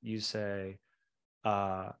content, you say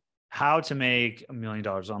how to make $1 million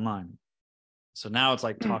online. So now it's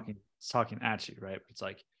like talking at you, right? It's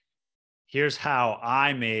like, here's how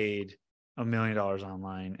I made $1 million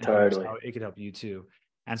online, and here's how it could help you too.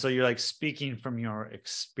 And so you're like speaking from your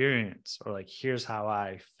experience, or like, here's how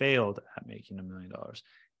I failed at making $1 million.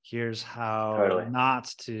 Here's how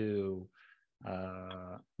not to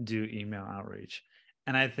do email outreach.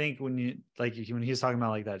 And I think when he was talking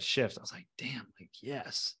about like that shift, I was like, damn, like,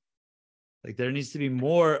 yes, like there needs to be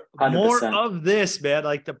more 100%. of this, man.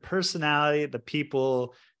 Like the personality, the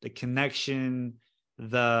people, the connection,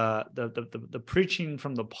 the preaching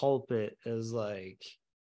from the pulpit is like,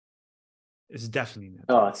 it's definitely not.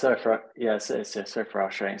 Oh, it's so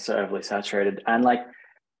frustrating, so overly saturated, and like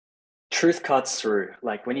truth cuts through.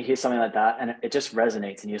 Like when you hear something like that, and it just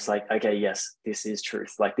resonates, and you're just like, okay, yes, this is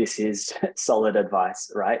truth. Like this is solid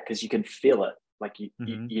advice, right? Because you can feel it. Like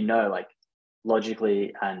you know, like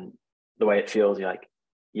logically and the way it feels, you're like,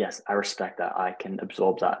 yes, I respect that. I can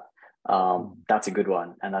absorb that. That's a good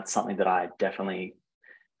one, and that's something that I definitely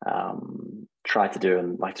try to do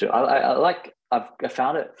and like to do. I've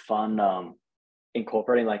found it fun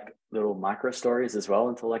incorporating like little micro stories as well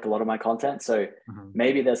into like a lot of my content. So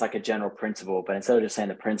maybe there's like a general principle, but instead of just saying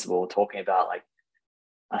the principle, talking about like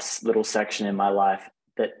a little section in my life,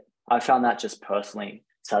 that I found that just personally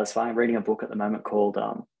satisfying. Reading a book at the moment called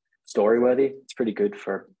Storyworthy. It's pretty good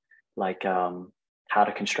for like how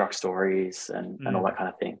to construct stories and all that kind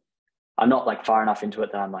of thing. I'm not like far enough into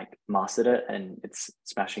it that I'm like mastered it and it's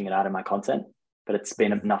smashing it out in my content, but it's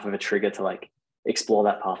been enough of a trigger to like explore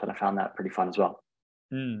that path, and I found that pretty fun as well.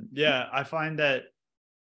 Yeah, I find that,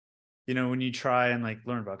 when you try and like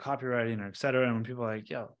learn about copywriting or et cetera, and when people are like,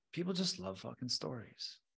 yo, people just love fucking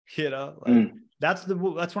stories, like that's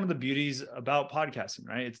one of the beauties about podcasting,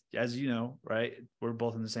 right? It's, as you know, right, we're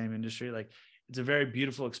both in the same industry. Like it's a very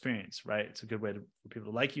beautiful experience, right? It's a good way for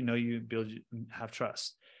people to like you, know you, build you, have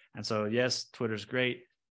trust. And so yes, Twitter's great,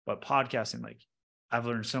 but podcasting, like I've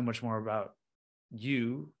learned so much more about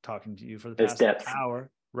you, talking to you for the past hour,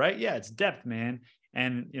 right? Yeah, it's depth, man.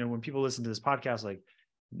 And when people listen to this podcast, like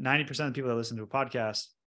 90% of the people that listen to a podcast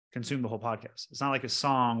consume the whole podcast. It's not like a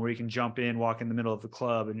song where you can jump in, walk in the middle of the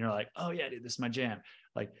club, and you're like, oh yeah, dude, this is my jam.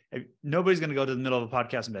 Like nobody's going to go to the middle of a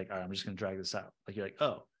podcast and be like, all right, I'm just going to drag this out. Like you're like,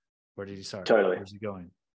 oh, where did he start? Where's he going?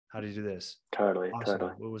 How did he do this? Totally.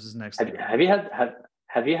 What was his next thing? Have you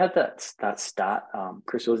had that stat?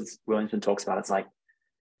 Chris Williamson talks about. It's like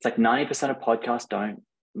 90% of podcasts don't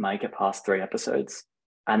make it past 3 episodes.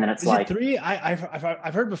 And then it's like 3.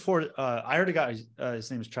 I've heard before. I heard a guy.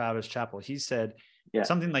 His name is Travis Chappell. He said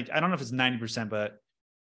something like, I don't know if it's 90%, but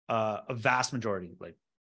a vast majority, like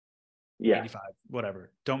 85,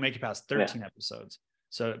 whatever, don't make it past 13 episodes.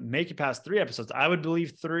 So make it past 3 episodes. I would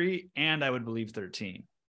believe 3, and I would believe 13.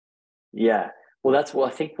 Yeah. Well, that's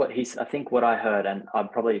what I think. I think what I heard, and I'm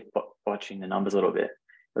probably watching the numbers a little bit.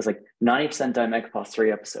 It was like 90% don't make it past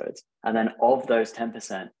 3 episodes, and then of those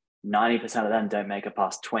 10%. 90% of them don't make it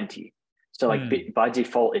past 20. So like by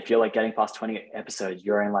default, if you're like getting past 20 episodes,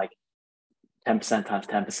 you're in like 10% times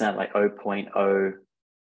 10%, like 0.01,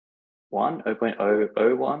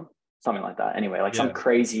 0.001, something like that. Anyway, like some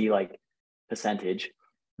crazy like percentage.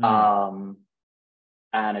 And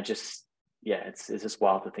it just, it's just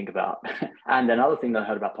wild to think about. And another thing that I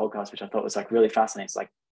heard about podcasts, which I thought was like really fascinating, is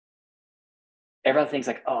like everyone thinks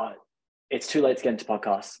like, oh, it's too late to get into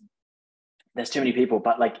podcasts. There's too many people,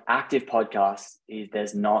 but like active podcasts,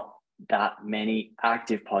 there's not that many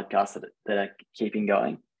active podcasts that are keeping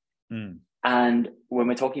going. And when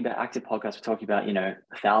we're talking about active podcasts, we're talking about,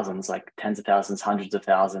 thousands, like tens of thousands, hundreds of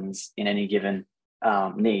thousands in any given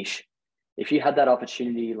niche. If you had that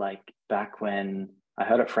opportunity, like back when I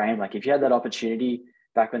heard it framed, like if you had that opportunity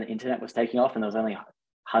back when the internet was taking off and there was only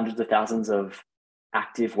hundreds of thousands of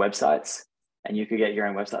active websites, and you could get your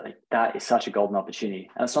own website, like that is such a golden opportunity.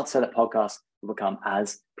 And it's not to say that podcasts will become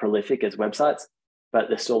as prolific as websites, but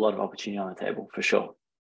there's still a lot of opportunity on the table for sure.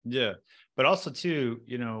 Yeah. But also too,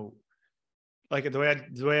 like the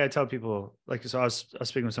way I tell people, like, so I was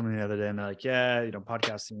speaking with someone the other day and they're like, yeah,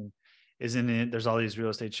 podcasting, isn't it? There's all these real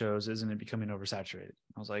estate shows. Isn't it becoming oversaturated?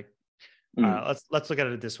 I was like, let's look at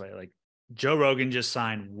it this way. Like Joe Rogan just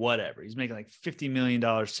signed whatever. He's making like $50 million,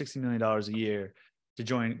 $60 million a year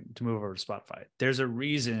to move over to Spotify. There's a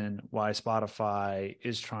reason why Spotify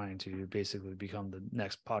is trying to basically become the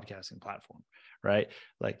next podcasting platform, right?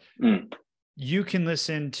 Like you can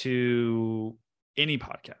listen to any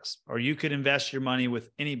podcast or you could invest your money with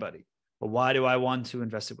anybody. But why do I want to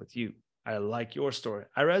invest it with you? I like your story.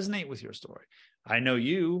 I resonate with your story. I know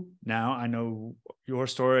you now. I know your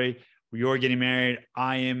story. You're getting married.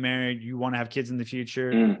 I am married. You want to have kids in the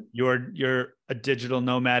future. You're a digital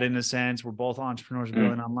nomad in a sense. We're both entrepreneurs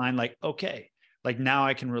building online. Like, okay, like now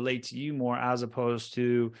I can relate to you more as opposed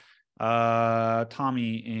to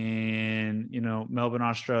Tommy in, Melbourne,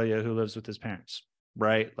 Australia, who lives with his parents,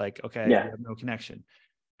 right? Like, okay, we have no connection.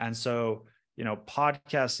 And so,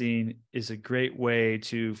 podcasting is a great way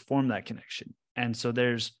to form that connection. And so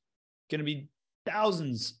there's going to be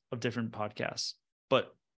thousands of different podcasts,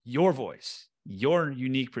 but your voice, your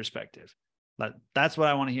unique perspective, that's what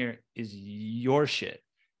I want to hear is your shit.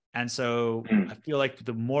 And so I feel like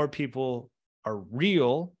the more people are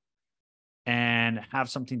real and have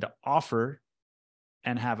something to offer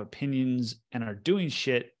and have opinions and are doing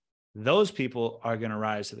shit, those people are going to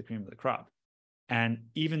rise to the cream of the crop. And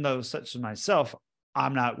even though such as myself,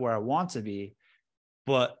 I'm not where I want to be,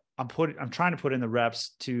 but I'm trying to put in the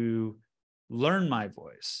reps to learn my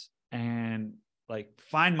voice and like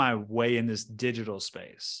find my way in this digital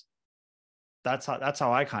space. That's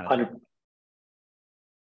how I kind of.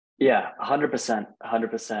 Yeah, 100%,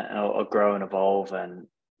 100%. And it'll grow and evolve,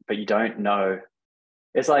 but you don't know.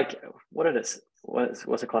 It's like, what's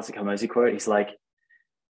a classic Hormozy quote? He's like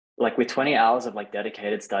with 20 hours of like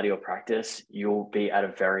dedicated study or practice, you'll be at a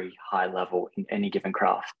very high level in any given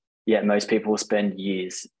craft. Yet most people will spend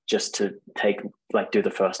years just to do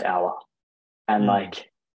the first hour. And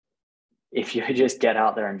like, if you just get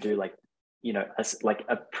out there and do like,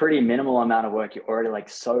 a pretty minimal amount of work, you're already like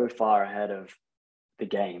so far ahead of the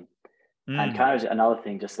game. And kind of another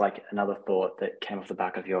thing, just like another thought that came off the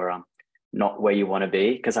back of your not where you want to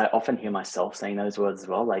be, because I often hear myself saying those words as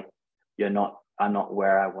well, like I'm not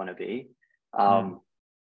where I want to be.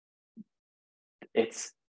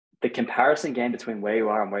 It's the comparison game between where you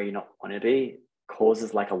are and where you not want to be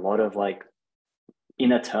causes like a lot of like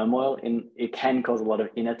inner turmoil. It can cause a lot of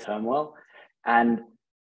inner turmoil. And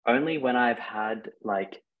only when I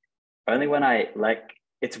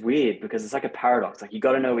it's weird because it's like a paradox. Like you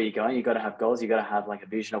got to know where you're going. You got to have goals. You got to have like a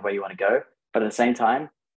vision of where you want to go. But at the same time,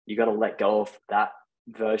 you got to let go of that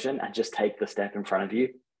version and just take the step in front of you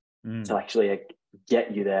to actually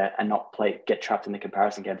get you there and not get trapped in the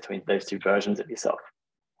comparison game between those two versions of yourself.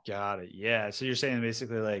 Got it. Yeah. So you're saying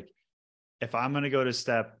basically like, if I'm going to go to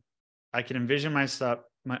step, I can envision myself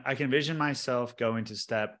going to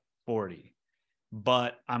step 40,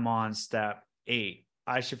 but I'm on step 8.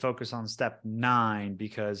 I should focus on step 9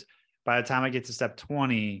 because by the time I get to step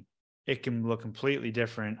 20, it can look completely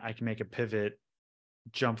different. I can make a pivot,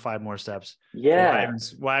 jump 5 more steps. Yeah.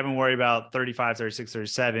 Why even worry about 35, 36,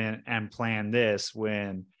 37 and plan this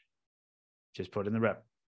when just put in the rep,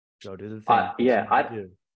 go do the thing.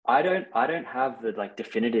 I don't have the like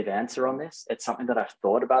definitive answer on this. It's something that I've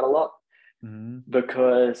thought about a lot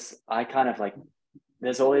because I kind of like,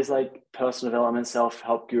 there's all these like personal development,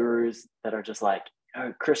 self-help gurus that are just like,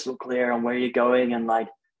 crystal clear on where you're going and like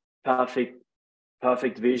perfect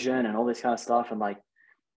vision and all this kind of stuff and like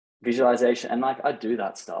visualization. And like, I do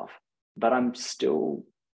that stuff, but I'm still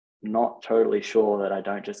not totally sure that I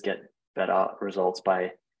don't just get better results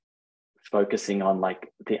by focusing on like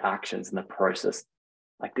the actions and the process,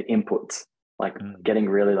 like the inputs, like getting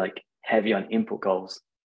really like heavy on input goals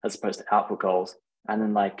as opposed to output goals. And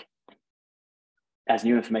then like, as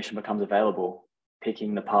new information becomes available,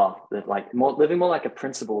 picking the path that like living more like a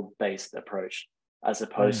principle based approach as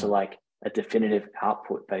opposed to like a definitive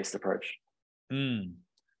output based approach.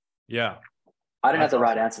 Yeah. I don't have the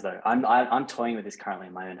right answer though. I'm toying with this currently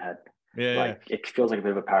in my own head. Yeah. It feels like a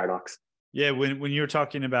bit of a paradox. Yeah. When you're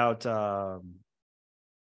talking about,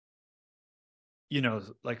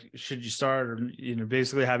 like, should you start,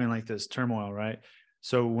 basically having like this turmoil, right?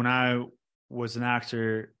 So when I was an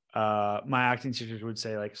actor, my acting teachers would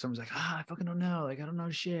say like, someone's like, I fucking don't know. Like, I don't know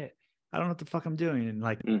shit. I don't know what the fuck I'm doing. And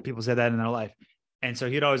like people said that in their life. And so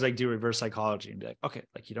he'd always like do reverse psychology and be like, okay,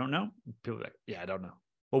 like you don't know? People are like, yeah, I don't know.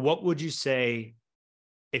 Well, what would you say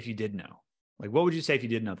if you did know? Like, what would you say if you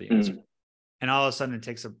did know the answer? And all of a sudden it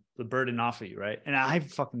takes the burden off of you, right? And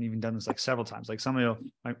I've fucking even done this like several times. Like somebody,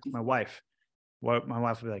 my wife would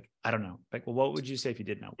be like, I don't know. Like, well, what would you say if you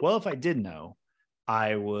did know? Well, if I did know,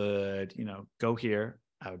 I would, go here.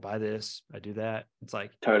 I would buy this. I do that. It's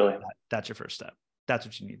like, Totally. that's your first step. That's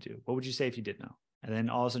what you need to do. What would you say if you did know? And then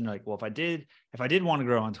all of a sudden you're like, well, if I did want to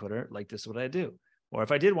grow on Twitter, like this is what I do. Or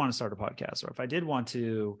if I did want to start a podcast, or if I did want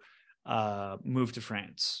to move to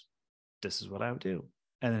France, this is what I would do.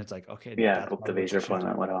 And then it's like, okay, yeah, book the visa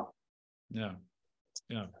appointment, whatever. Yeah.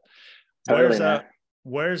 Totally,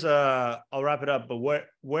 where's I'll wrap it up, but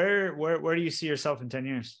where do you see yourself in 10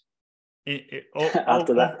 years?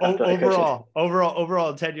 Overall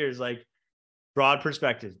in 10 years, like broad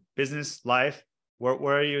perspective, business, life,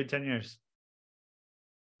 where are you in 10 years?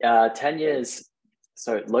 10 years.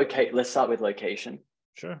 So let's start with location.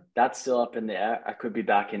 Sure. That's still up in the air. I could be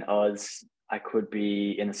back in Oz. I could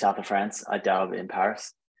be in the south of France. I doubt I'll be in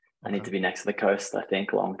Paris. Okay. I need to be next to the coast, I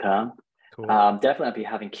think, long term. Cool. Definitely I'll be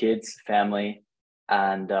having kids, family,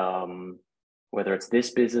 and whether it's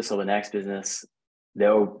this business or the next business,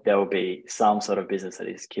 there will be some sort of business that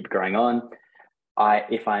is keep growing on.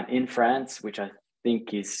 If I'm in France, which I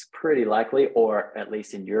think is pretty likely, or at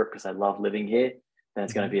least in Europe, because I love living here, then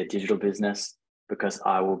it's going to be a digital business, because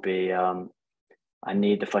I will be, I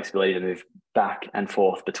need the flexibility to move back and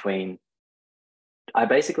forth between, I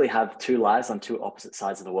basically have two lives on two opposite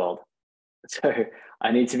sides of the world. So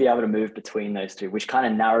I need to be able to move between those two, which kind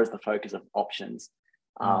of narrows the focus of options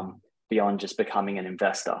beyond just becoming an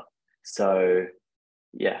investor. So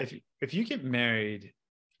yeah. If you get married,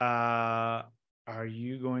 are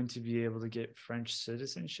you going to be able to get French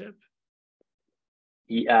citizenship?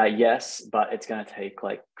 Yes, but it's going to take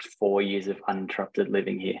like 4 years of uninterrupted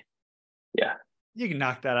living here. Yeah. You can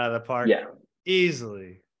knock that out of the park. Yeah.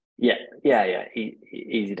 Easily. Yeah.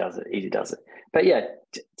 Easy does it. But yeah,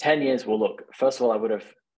 10 years will look. First of all, I would have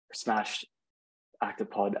smashed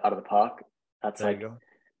ActivePod out of the park. That's there like you go.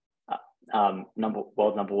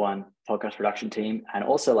 World number one podcast production team. And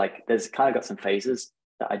also like there's kind of got some phases.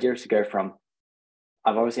 The idea is to go from,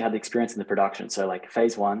 I've obviously had the experience in the production. So like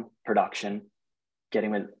phase one, production,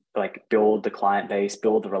 getting with like build the client base,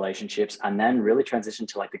 build the relationships, and then really transition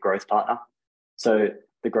to like the growth partner. So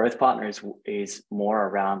the growth partner is more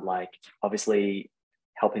around like obviously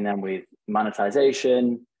helping them with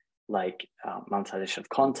monetization, like monetization of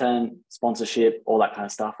content, sponsorship, all that kind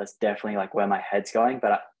of stuff. That's definitely like where my head's going.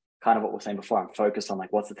 But kind of what we were saying before, I'm focused on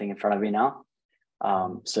like what's the thing in front of me now.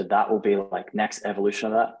 So that will be like next evolution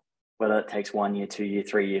of that, whether it takes 1 year, 2 year,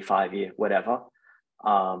 3 year, 5 year, whatever.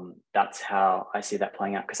 That's how I see that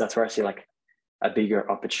playing out, because that's where I see like a bigger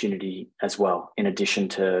opportunity as well, in addition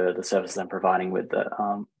to the services I'm providing with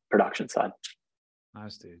the production side.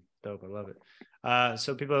 Nice, dude. Dope. I love it.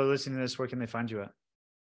 So people are listening to this, where can they find you at?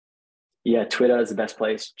 Yeah, Twitter is the best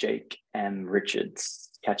place. Jake M.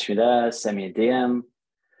 Richards. Catch me there. Send me a DM.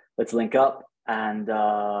 Let's link up. And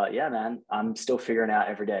yeah, man, I'm still figuring out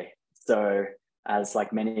every day. So as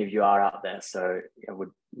like many of you are out there. So I would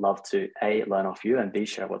love to A, learn off you, and B,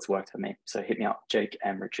 share what's worked for me. So hit me up, Jake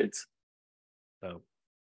M. Richards. Oh,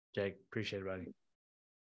 Jake, appreciate it, buddy.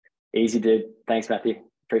 Easy, dude. Thanks, Matthew.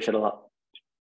 Appreciate it a lot.